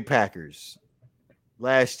Green Bay Packers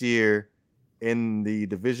last year in the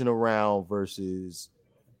divisional round versus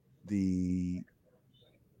the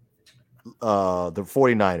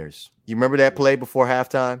 49ers. You remember that play before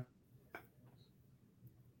halftime?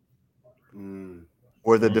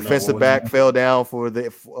 Where the defensive back fell down for the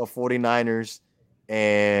 49ers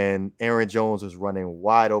and Aaron Jones was running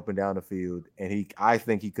wide open down the field, and I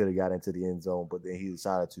think he could have got into the end zone, but then he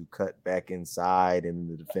decided to cut back inside, and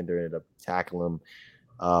the defender ended up tackling him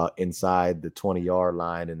inside the 20-yard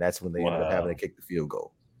line, and that's when they ended up having to kick the field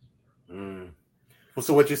goal. Well,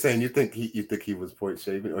 so what you're saying? You think he was point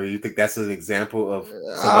shaving, or you think that's an example of?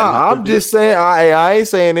 I'm just saying. I ain't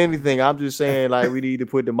saying anything. I'm just saying like we need to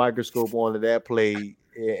put the microscope onto that play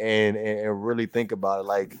and really think about it.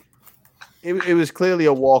 Like it was clearly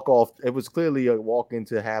a walk off. It was clearly a walk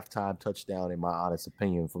into halftime touchdown, in my honest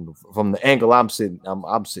opinion, from the angle I'm sitting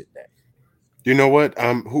at. You know what?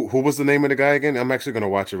 Who was the name of the guy again? I'm actually going to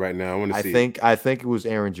watch it right now. I want to see. I think it was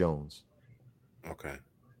Aaron Jones. Okay.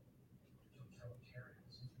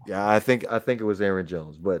 Yeah, I think it was Aaron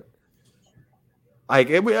Jones, but like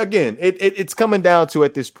it's coming down to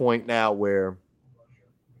at this point now where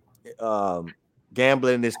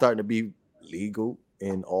gambling is starting to be legal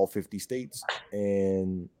in all 50 states,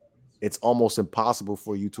 and it's almost impossible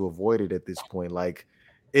for you to avoid it at this point. Like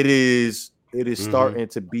it is starting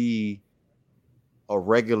to be a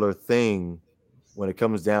regular thing when it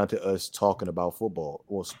comes down to us talking about football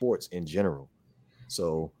or sports in general.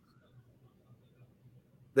 So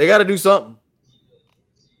they got to do something.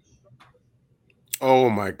 Oh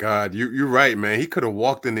my God, you're right, man. He could have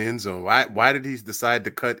walked in the end zone. Why did he decide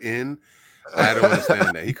to cut in? I don't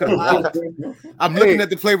understand that. He could have walked. I'm looking at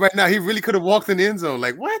the play right now. He really could have walked in the end zone.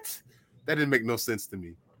 Like what? That didn't make no sense to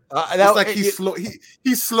me. It's like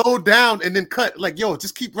he slowed down and then cut. Like, yo,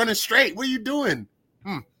 just keep running straight. What are you doing?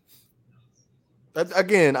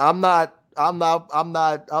 Again, I'm not. I know.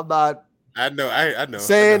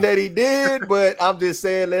 Saying that he did, but I'm just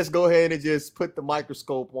saying let's go ahead and just put the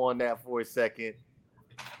microscope on that for a second.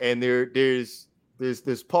 And there's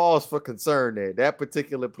pause for concern there. That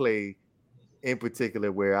particular play in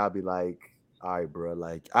particular, where I'll be like, all right, bro.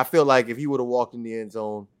 Like I feel like if he would have walked in the end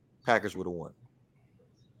zone, Packers would have won.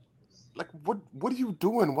 Like what are you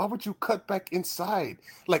doing? Why would you cut back inside?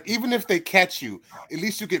 Like even if they catch you, at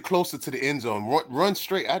least you get closer to the end zone. Run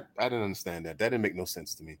straight. I didn't understand that. That didn't make no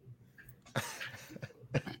sense to me.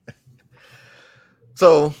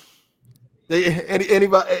 So,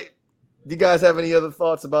 anybody? Do you guys have any other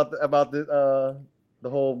thoughts about the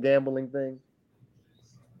whole gambling thing?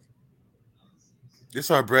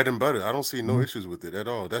 It's our bread and butter. I don't see no issues with it at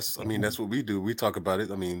all. That's what we do. We talk about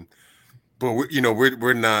it. I mean, but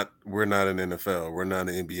we're not an NFL. We're not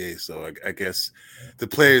an NBA. So I guess the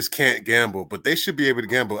players can't gamble, but they should be able to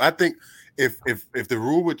gamble. I think if the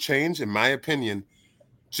rule would change, in my opinion,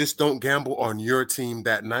 just don't gamble on your team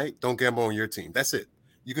that night. Don't gamble on your team. That's it.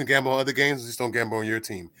 You can gamble on other games, just don't gamble on your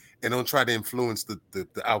team. And don't try to influence the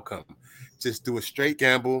outcome. Just do a straight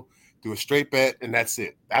gamble, do a straight bet, and that's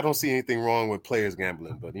it. I don't see anything wrong with players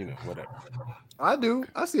gambling, but whatever. I do.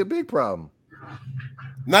 I see a big problem.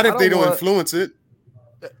 Not if they don't influence it.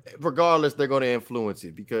 Regardless, they're going to influence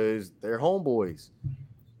it because they're homeboys.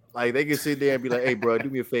 Like they can sit there and be like, "Hey, bro,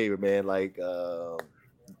 do me a favor, man. Like,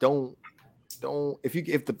 don't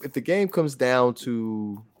if the game comes down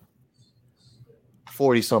to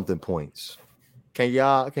 40-something points, can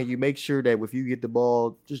you make sure that if you get the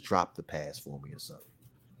ball, just drop the pass for me or something?"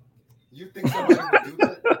 You think somebody would do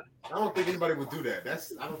that? I don't think anybody would do that.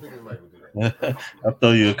 I don't think anybody would do that. I'll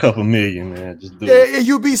throw you a couple million, man. Just do it. Yeah,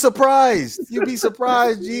 you'd be surprised. You'd be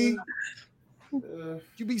surprised, G.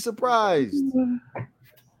 You'd be surprised.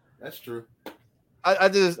 That's true. I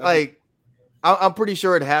just I'm pretty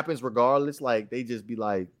sure it happens regardless. Like they just be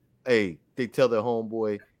like, hey, they tell their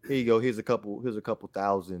homeboy, here you go, here's a couple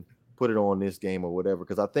thousand, put it on this game or whatever.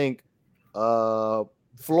 Because I think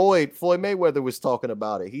Floyd Mayweather was talking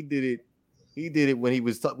about it. He did it when he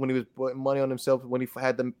was putting money on himself when he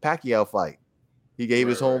had the Pacquiao fight. He gave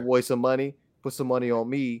his homeboy some money, put some money on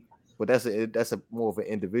me, but that's a more of an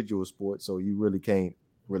individual sport, so you really can't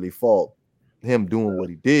really fault him doing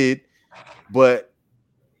what he did. But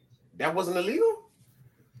that wasn't illegal?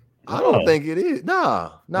 I don't think it is.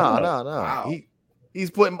 Nah. Wow.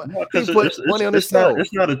 He's putting money on himself.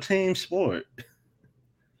 It's not a team sport.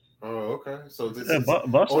 Oh, okay. So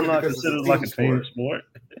boxing not considered like a team sport.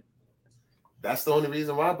 That's the only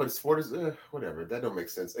reason why, but sport is whatever. That don't make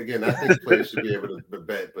sense. Again, I think players should be able to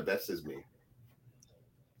bet, but that's just me.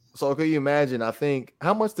 So can you imagine? I think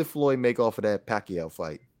how much did Floyd make off of that Pacquiao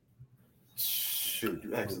fight? Shoot,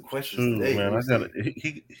 you asked the question today. Man,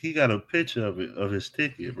 he got a picture of his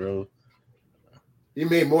ticket, bro. He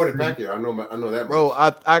made more than Pacquiao. I know that, bro.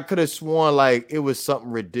 I could have sworn like it was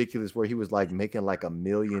something ridiculous where he was like making like $1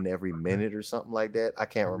 million every minute or something like that. I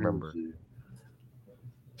can't remember.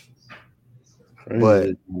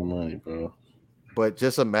 But money, bro. But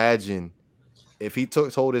just imagine if he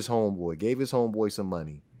told his homeboy, gave his homeboy some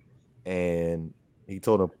money, and he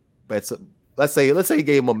told him, let's say he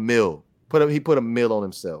gave him $1 million. He put $1 million on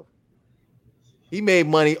himself. He made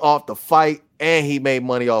money off the fight, and he made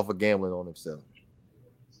money off of gambling on himself.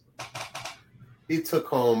 He took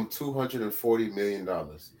home $240 million,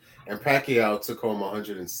 and Pacquiao took home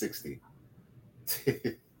 $160.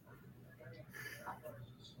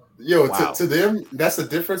 Yo, wow. to them, that's a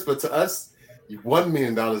difference, but to us, $1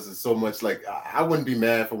 million is so much. Like I wouldn't be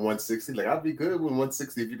mad for 160. Like I'd be good with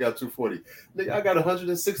 160 if you got 240. Nigga, I got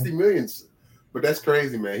 160 million. But that's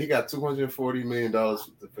crazy, man. He got $240 million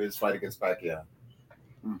for his fight against Pacquiao.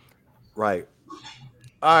 Right.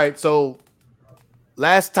 All right. So,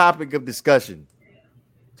 last topic of discussion.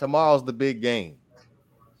 Tomorrow's the big game.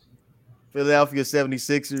 Philadelphia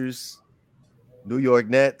 76ers, New York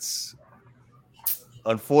Nets.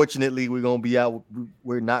 Unfortunately, we're gonna be out.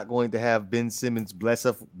 We're not going to have Ben Simmons bless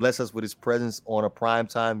us with his presence on a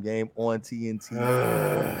primetime game on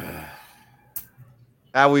TNT.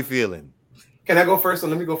 How we feeling? Can I go first?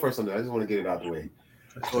 Let me go first on that. I just want to get it out of the way.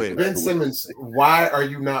 Go ahead. Ben Simmons, why are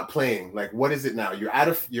you not playing? Like, what is it now? You're out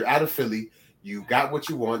of Philly. You got what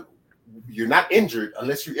you want. You're not injured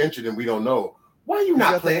unless you're injured, and we don't know. Why are you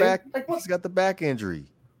not playing? He's got the back injury.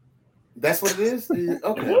 That's what it is?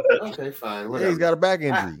 Okay, fine. Whatever. Yeah, he's got a back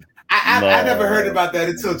injury. I never heard about that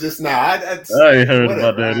until just now. I ain't heard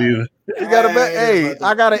about that either. He got a back. Hey,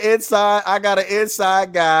 I got an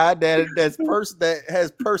inside guy that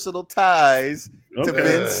has personal ties to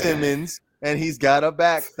Ben Simmons, and he's got a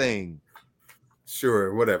back thing.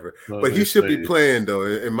 Sure, whatever. But he should be playing, though,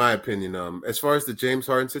 in my opinion. As far as the James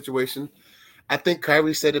Harden situation, I think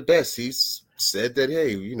Kyrie said it best. He's said that,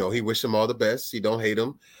 hey, he wished him all the best. He don't hate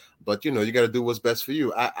him. But, you got to do what's best for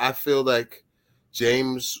you. I feel like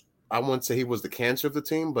James, I wouldn't say he was the cancer of the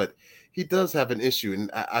team, but he does have an issue.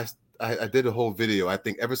 And I did a whole video. I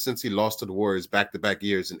think ever since he lost to the Warriors back-to-back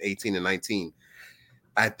years in 18 and 19,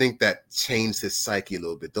 I think that changed his psyche a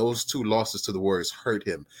little bit. Those two losses to the Warriors hurt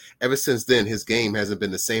him. Ever since then, his game hasn't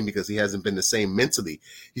been the same because he hasn't been the same mentally.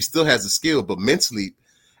 He still has the skill, but mentally,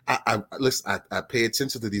 I pay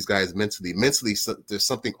attention to these guys mentally. Mentally, there's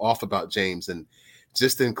something off about James, and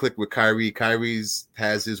just didn't click with Kyrie. Kyrie's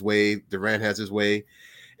has his way. Durant has his way,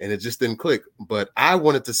 and it just didn't click. But I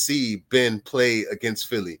wanted to see Ben play against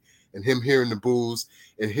Philly and him hearing the boos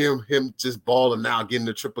and him just balling out, getting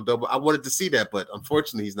the triple-double. I wanted to see that, but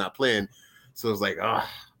unfortunately he's not playing. So it was like,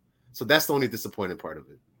 So that's the only disappointing part of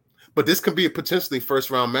it. But this could be a potentially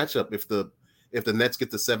first-round matchup if the Nets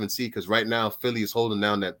get the 7th seed, because right now Philly is holding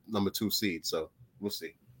down that number 2 seed. So we'll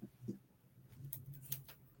see.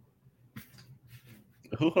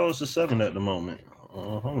 Who holds the 7 at the moment?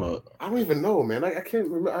 Hold up. I don't even know, man. I can't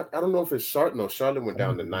remember. I don't know if it's Charlotte. No, Charlotte went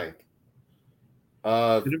down to 9th.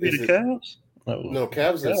 Could it be the Cavs? No,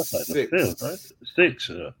 Cavs are 6. Like right?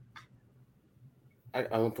 6. I'm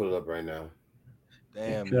gonna put it up right now.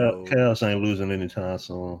 Damn, Cavs ain't losing anytime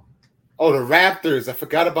soon. Oh, the Raptors! I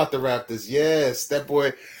forgot about the Raptors. Yes, that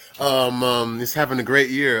boy. He's having a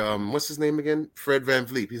great year. What's his name again? Fred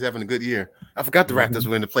VanVleet. He's having a good year. I forgot the Raptors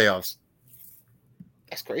were in the playoffs.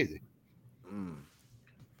 That's crazy.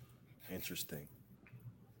 Interesting.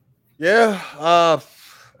 Yeah.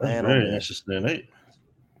 Man, very interesting.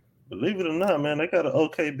 Believe it or not, man, they got an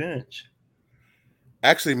okay bench.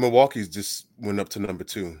 Actually, Milwaukee's just went up to number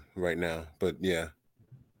 2 right now. But yeah.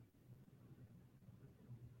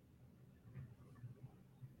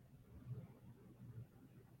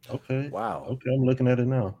 Okay. Wow. Okay, I'm looking at it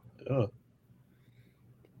now. Yeah.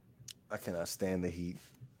 I cannot stand the Heat.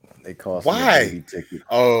 They cost me a baby ticket.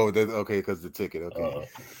 Oh, okay, because the ticket. Okay.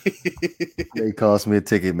 They cost me a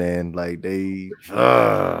ticket, man. Like they,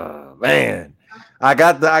 man. I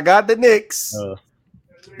got the Knicks,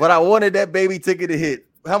 but I wanted that baby ticket to hit.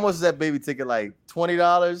 How much is that baby ticket? Like $20,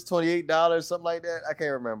 $28, something like that. I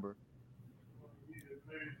can't remember.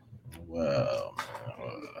 Wow.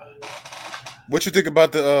 What you think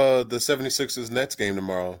about the 76ers Nets game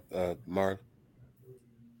tomorrow, Mark?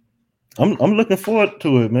 I'm looking forward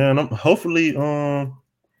to it, man. Hopefully, I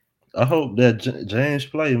hope that James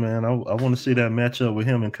play, man. I want to see that matchup with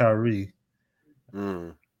him and Kyrie.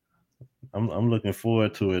 I'm looking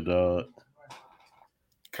forward to it, dog.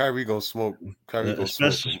 Kyrie gonna smoke.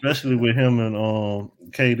 Especially with him and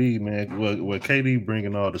KD, man. Where KD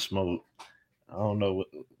bringing all the smoke. I don't know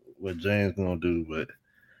what James gonna do, but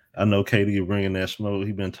I know KD bringing that smoke.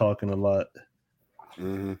 He been talking a lot.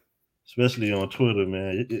 Especially on Twitter,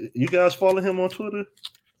 man. You guys follow him on Twitter?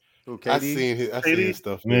 I seen his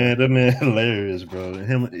stuff. Man, that man hilarious, bro.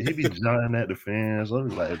 He be jawing at the fans. I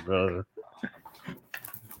was like, bro.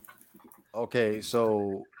 Okay,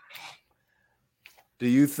 so do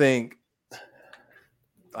you think?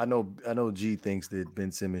 I know G thinks that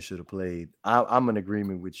Ben Simmons should have played. I'm in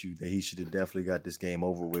agreement with you that he should have definitely got this game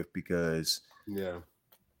over with, because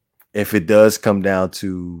if it does come down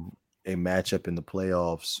to a matchup in the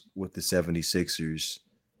playoffs with the 76ers,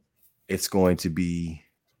 it's going to be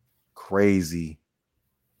crazy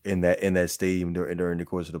in that stadium during the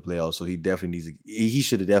course of the playoffs. So he definitely he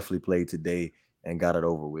should have definitely played today and got it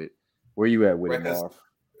over with. Where you at with it, Marv?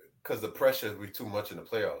 Because the pressure would be too much in the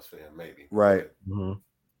playoffs for him, maybe. Right.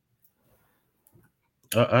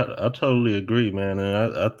 I totally agree, man,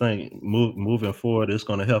 and I think moving forward, it's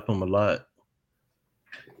going to help him a lot.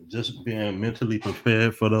 Just being mentally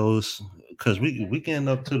prepared for those, because we getting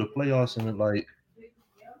up to the playoffs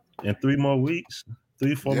in 3 more weeks,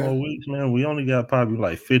 3-4 more weeks, man. We only got probably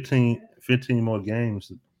like 15 more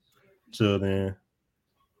games till then.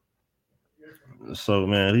 So,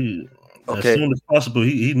 man, as soon as possible,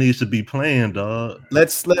 he needs to be playing, dog.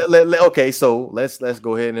 Okay, so let's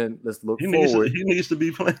go ahead and let's look forward. He needs to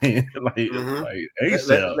be playing like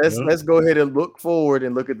ASAP. Let's go ahead and look forward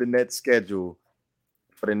and look at the Nets schedule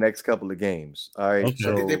for the next couple of games. All right. Okay.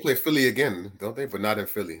 So they play Philly again, don't they? But not in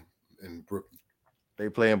Philly, in Brooklyn. They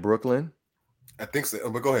play in Brooklyn. I think so.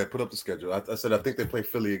 But go ahead, put up the schedule. I said I think they play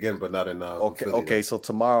Philly again, but not in. Philly, okay. So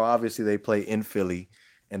tomorrow, obviously, they play in Philly,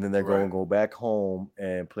 and then they're going to go back home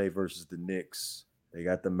and play versus the Knicks. They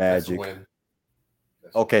got the Magic.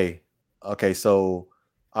 Okay. So,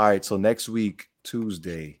 all right. So next week,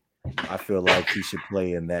 Tuesday, I feel like he should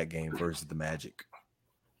play in that game versus the Magic.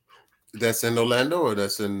 That's in Orlando or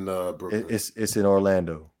that's in Brooklyn? It's in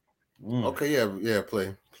Orlando. Okay, yeah,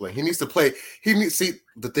 play. He needs to play. See,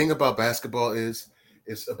 the thing about basketball is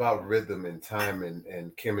it's about rhythm and time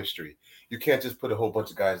and chemistry. You can't just put a whole bunch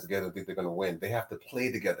of guys together and think they're going to win. They have to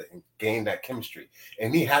play together and gain that chemistry.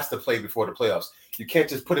 And he has to play before the playoffs. You can't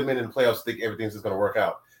just put him in the playoffs and think everything's just going to work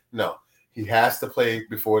out. No, he has to play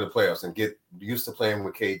before the playoffs and get used to playing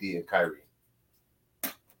with KD and Kyrie.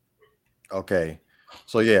 Okay.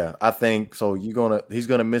 So yeah, I think so. He's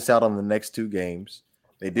gonna miss out on the next 2 games.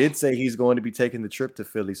 They did say he's going to be taking the trip to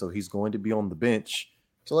Philly, so he's going to be on the bench.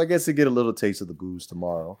 So I guess he get a little taste of the booze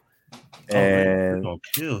tomorrow. And gonna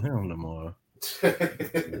kill him tomorrow. Be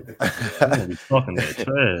talking that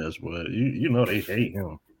trash, but you know they hate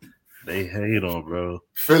him. They hate him, bro.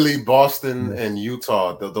 Philly, Boston, and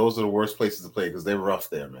Utah. Those are the worst places to play because they're rough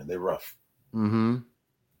there, man. They're rough. Mm-hmm.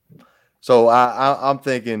 So I'm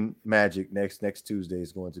thinking Magic next Tuesday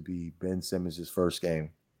is going to be Ben Simmons' first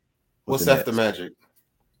game. What's after Magic?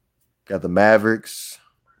 Got the Mavericks,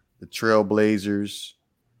 the Trailblazers,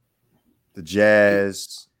 the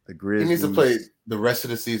Jazz, the Grizzlies. He needs to play the rest of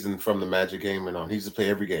the season from the Magic game and on. He needs to play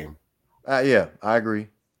every game. Yeah, I agree.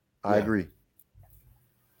 I agree.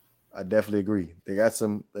 I definitely agree. They got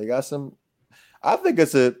some. I think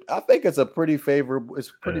it's a pretty favorable.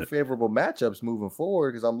 It's pretty favorable matchups moving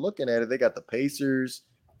forward because I'm looking at it. They got the Pacers.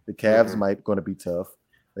 The Cavs might going to be tough.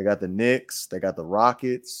 They got the Knicks. They got the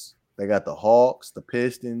Rockets. They got the Hawks, the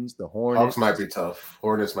Pistons, the Hornets. Hawks might be tough.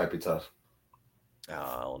 Hornets might be tough.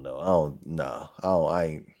 I don't know. I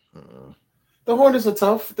ain't. The Hornets are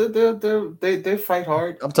tough. They fight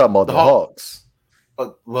hard. I'm talking about the Hawks.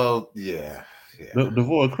 Well, yeah.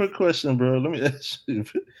 DeVore, quick question, bro. Let me ask you.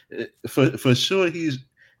 For sure, he's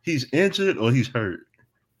injured or he's hurt.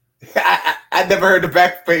 I never heard the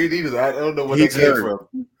back pain either. I don't know where that came from.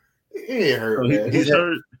 He ain't hurt. Man. He's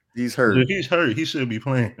hurt. He's hurt. If he's hurt. He should be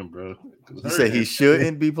playing, bro. You said he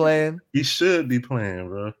shouldn't be playing? He should be playing,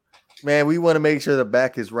 bro. Man, we want to make sure the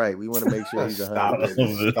back is right. We want to make sure he's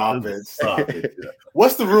 100%. Stop it.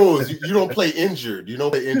 What's the rules? You don't play injured. You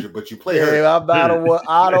don't play injured, but you play hurt. I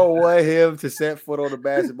don't want him to set foot on the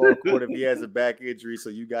basketball court if he has a back injury, so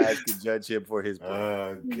you guys can judge him for his play.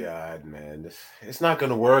 Oh God, man, it's not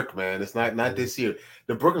gonna work, man. It's not this year.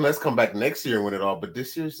 The Brooklyn Nets come back next year and win it all, but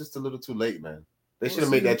this year is just a little too late, man. They should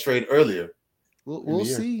have made that trade earlier. We'll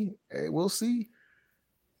see. Hey, we'll see.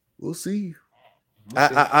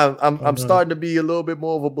 I'm starting to be a little bit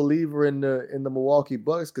more of a believer in the Milwaukee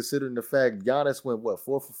Bucks, considering the fact Giannis went 4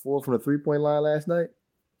 for 4 from the 3-point line last night.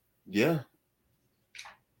 Yeah,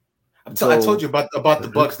 I told you about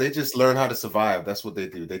the Bucks. They just learn how to survive. That's what they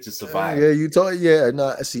do. They just survive. Yeah, you told. Yeah,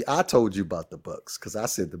 no. See, I told you about the Bucks because I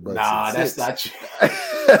said the Bucks. Nah, that's not true.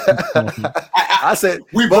 I said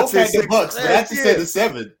we both had the Bucks, but I just said the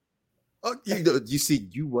 7. Oh, you see,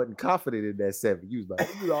 you wasn't confident in that 7. You was like,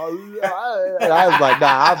 I was like,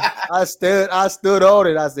 nah. I stood on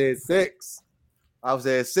it. I said 6. I was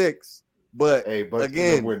at 6. But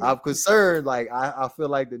again, I'm concerned. Like I feel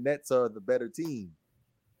like the Nets are the better team.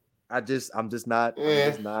 I'm just not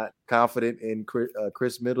confident in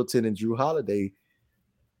Chris Middleton and Drew Holiday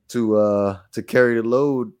to carry the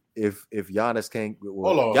load if Giannis can't.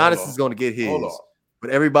 Well, Giannis is going to get his,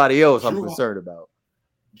 but everybody else I'm concerned about.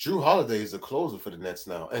 Drew Holiday is a closer for the Nets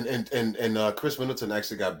now, and Chris Middleton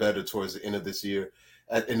actually got better towards the end of this year.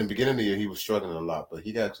 In the beginning of the year, he was struggling a lot, but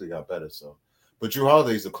he actually got better. So, but Drew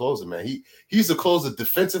Holiday is a closer, man. He's a closer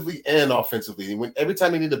defensively and offensively. And every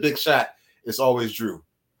time they need a big shot, it's always Drew.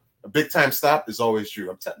 A big time stop is always Drew.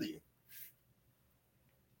 I'm telling you.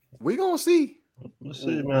 We gonna see. Let's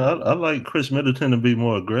see, man. I like Chris Middleton to be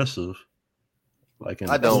more aggressive. Like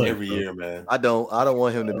I don't. Every year, man. I don't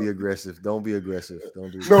want him to be aggressive. Don't be aggressive.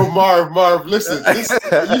 Don't do that. No, Marv, listen. You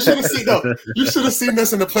should have seen. No, you should have seen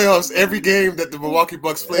us in the playoffs. Every game that the Milwaukee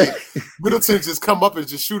Bucks played, Middleton just come up and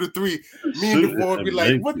just shoot a three. Me and DeVore would be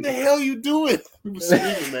like, "What the hell you doing?" We were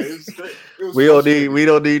screaming, man. It was great. We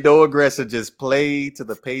don't need no aggressive. Just play to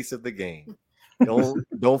the pace of the game.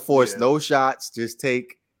 Don't force no shots. Just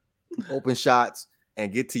take open shots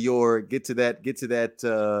and get to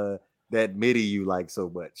that midi you like so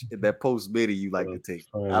much. That post midi you like to take.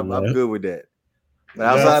 I'm good with that. But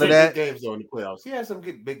outside of that, games though in the playoffs, he had some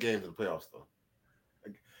big games in the playoffs though,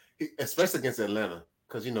 especially against Atlanta,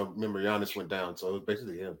 because remember Giannis went down, so it was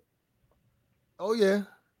basically him. Oh yeah,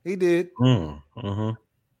 he did.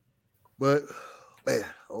 But man,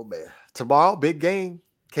 tomorrow big game.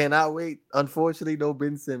 Cannot wait. Unfortunately, no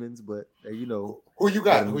Ben Simmons, but who you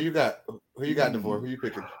got? Who you got, DeVore? Who you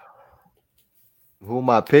picking? Who am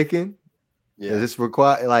I picking? Yeah. Is this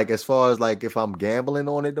required? Like as far as like if I'm gambling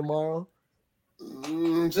on it tomorrow?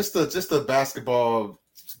 Just a basketball,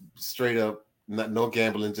 straight up, no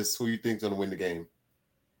gambling. Just who you think's gonna win the game?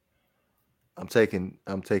 I'm taking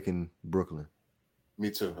Brooklyn.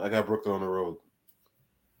 Me too. I got Brooklyn on the road.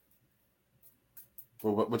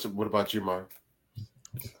 Well, what about you, Mark?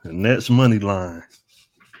 Nets money line.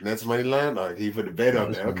 Nets money line. Oh, he put the bet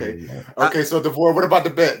on there. Okay. So DeVore, what about the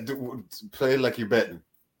bet? Play like you're betting.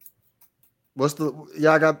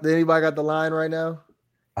 Anybody got the line right now?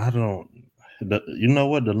 I don't. You know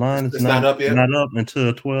what? The line is not up yet. Not up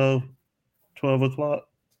until 12 o'clock.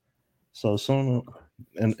 So sooner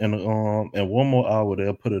and one more hour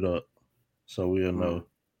they'll put it up, so we'll know.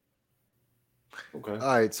 Okay. All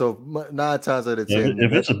right. So 9 times out of 10,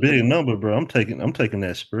 if it's a big number, bro, I'm taking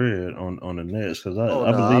that spread on the Nets because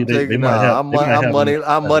I believe they might have.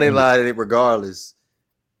 I'm money lining it regardless.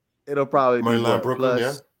 It'll probably money be line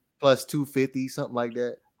Brooklyn, plus 250, something like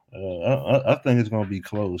that. I think it's gonna be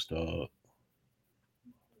close, dog.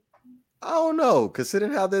 I don't know,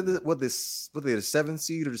 considering how they're the 7th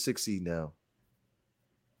seed or the 6th seed now.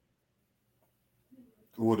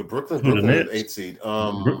 Well, Brooklyn is 8th seed.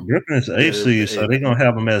 Brooklyn is 8th seed, so they're gonna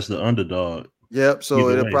have them as the underdog. Yep. So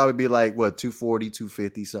it'll probably be like 240,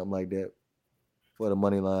 250, something like that for the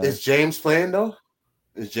money line. Is James playing though?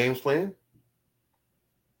 Is James playing?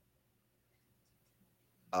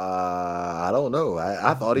 I don't know.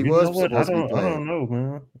 I thought he was supposed to be playing. I don't know,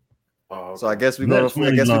 man. Okay. So I guess we're gonna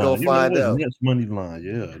find out. Nets money line,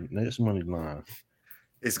 yeah. Nets money line.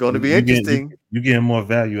 It's going to be interesting. You're getting more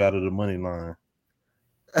value out of the money line.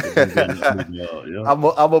 I'm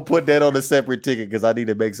gonna put that on a separate ticket because I need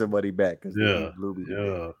to make some money back. Yeah.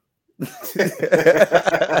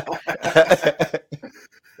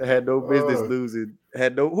 I had no business losing.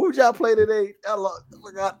 Who'd y'all play today? I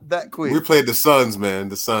forgot that quick. We played the Suns, man.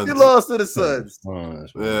 The Suns. You lost to the Suns.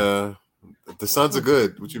 Yeah. The Suns are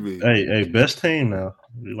good. What you mean? Hey, best team now.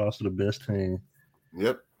 We lost to the best team.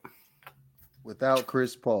 Yep. Without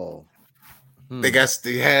Chris Paul. They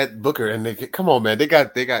had Booker and come on, man. They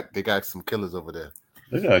got some killers over there.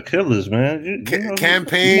 They got killers, man.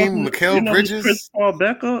 Campaign, Mikal Bridges. Chris Paul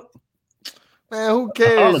back up. Man, who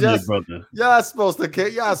cares? Y'all supposed to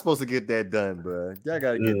get that done, bro. Y'all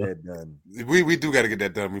gotta get that done. We do gotta get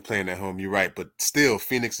that done. We playing at home. You're right, but still,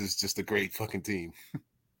 Phoenix is just a great fucking team.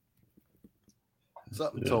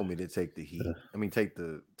 Something told me to take the Heat. I mean, take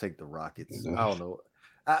the Rockets. I don't know.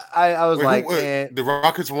 I was man, the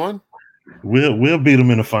Rockets won. We'll beat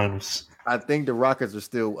them in the finals. I think the Rockets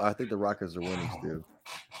are winning still.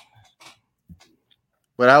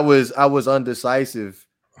 But I was undecisive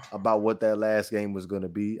about what that last game was going to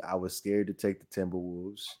be. I was scared to take the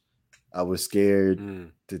Timberwolves. I was scared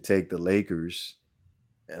to take the Lakers.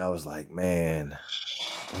 And I was like, man,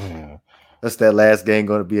 that's that last game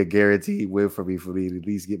going to be a guaranteed win for me to at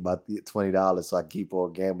least get my $20 so I keep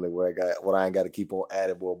on gambling where I ain't got to keep on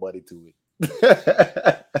adding more money to it.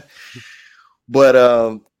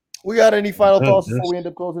 But we got any final thoughts before we end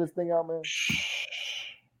up closing this thing out, man?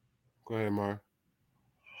 Go ahead, Mar.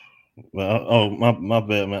 Well, my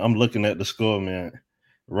bad, man. I'm looking at the score, man.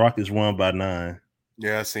 Rockets won by 9.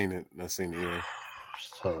 Yeah, I seen it. Yeah. It's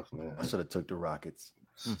tough, man. I should have took the Rockets.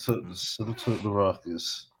 Took the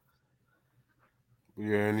Rockets.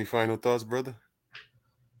 Yeah, any final thoughts, brother?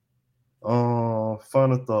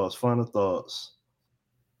 Final thoughts.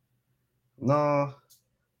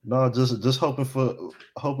 No, just hoping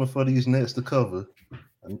for these Nets to cover.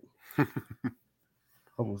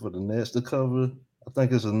 Hoping for the Nets to cover. I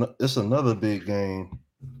think it's another big game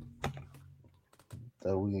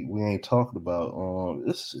that we ain't talked about.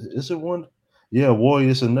 Is it one? Yeah,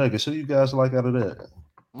 Warriors and Nuggets. Who you guys like out of that?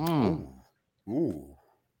 Ooh.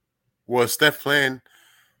 Was Steph playing?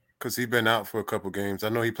 Because he's been out for a couple games. I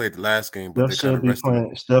know he played the last game, but Steph they kind should of be rested him.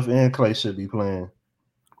 playing. Steph and Clay should be playing.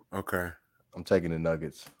 Okay. I'm taking the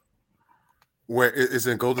Nuggets. Where is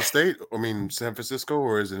it in Golden State? I mean, San Francisco,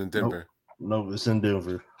 or is it in Denver? No, it's in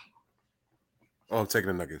Denver. Oh, I'm taking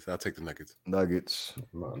the Nuggets. I'll take the Nuggets. Nuggets.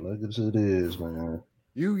 No, Nuggets it is, man.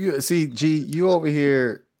 You see, G, you over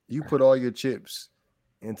here, you put all your chips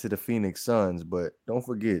into the Phoenix Suns, but don't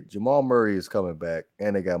forget, Jamal Murray is coming back,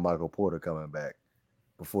 and they got Michael Porter coming back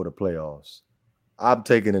before the playoffs. I'm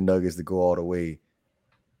taking the Nuggets to go all the way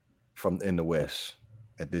from in the West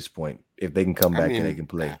at this point. If they can come back and they can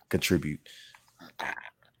play, contribute.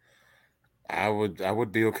 I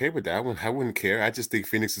would be okay with that. I wouldn't care. I just think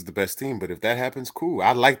Phoenix is the best team. But if that happens, cool.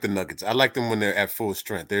 I like the Nuggets. I like them when they're at full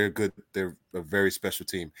strength. They're good. They're a very special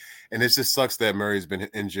team. And it just sucks that Murray's been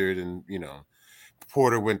injured and, you know,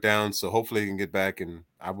 Porter went down. So hopefully he can get back. And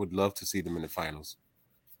I would love to see them in the finals.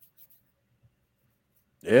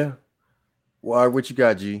 Yeah. Well, what you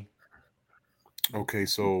got, G? Okay,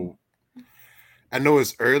 so I know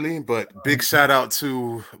it's early, but big shout out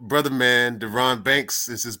to brother man Deron Banks.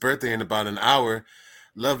 It's his birthday in about an hour.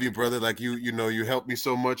 Love you, brother. Like you know, you help me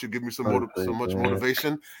so much. You give me so much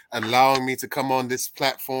motivation, allowing me to come on this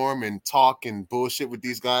platform and talk and bullshit with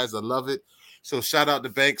these guys. I love it. So shout out to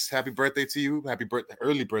Banks. Happy birthday to you. Happy birthday.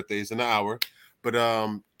 Early birthdays in an hour,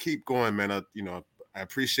 but keep going, man. I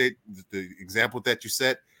appreciate the example that you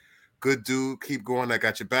set. Good dude. Keep going. I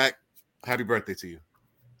got your back. Happy birthday to you.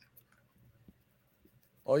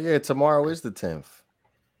 Oh, yeah, tomorrow is the 10th.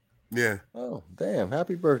 Yeah. Oh, damn.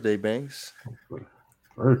 Happy birthday, Banks.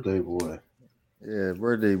 Birthday boy. Yeah,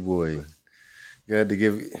 birthday boy. You had to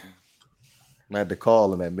give I had to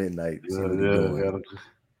call him at midnight. Yeah.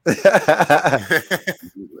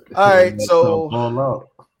 All right, so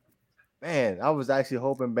man, I was actually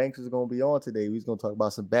hoping Banks was going to be on today. We was going to talk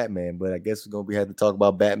about some Batman, but I guess we're going to have to talk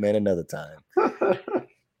about Batman another time.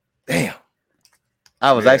 Damn.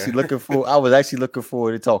 I was actually looking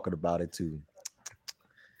forward to talking about it too.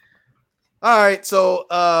 All right, so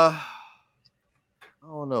I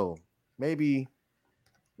don't know. Maybe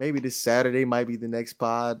this Saturday might be the next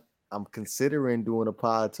pod. I'm considering doing a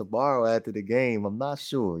pod tomorrow after the game. I'm not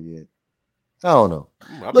sure yet. I don't know.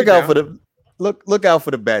 Look out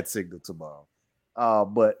for the bat signal tomorrow.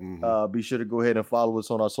 But be sure to go ahead and follow us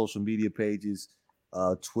on our social media pages.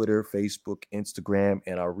 Twitter, Facebook, Instagram,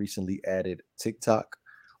 and our recently added TikTok.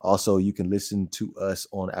 Also, you can listen to us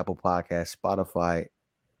on Apple Podcasts, Spotify,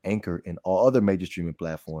 Anchor, and all other major streaming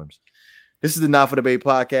platforms. This is the Not For Debate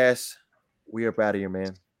podcast. We are up out of here,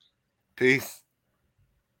 man. Peace.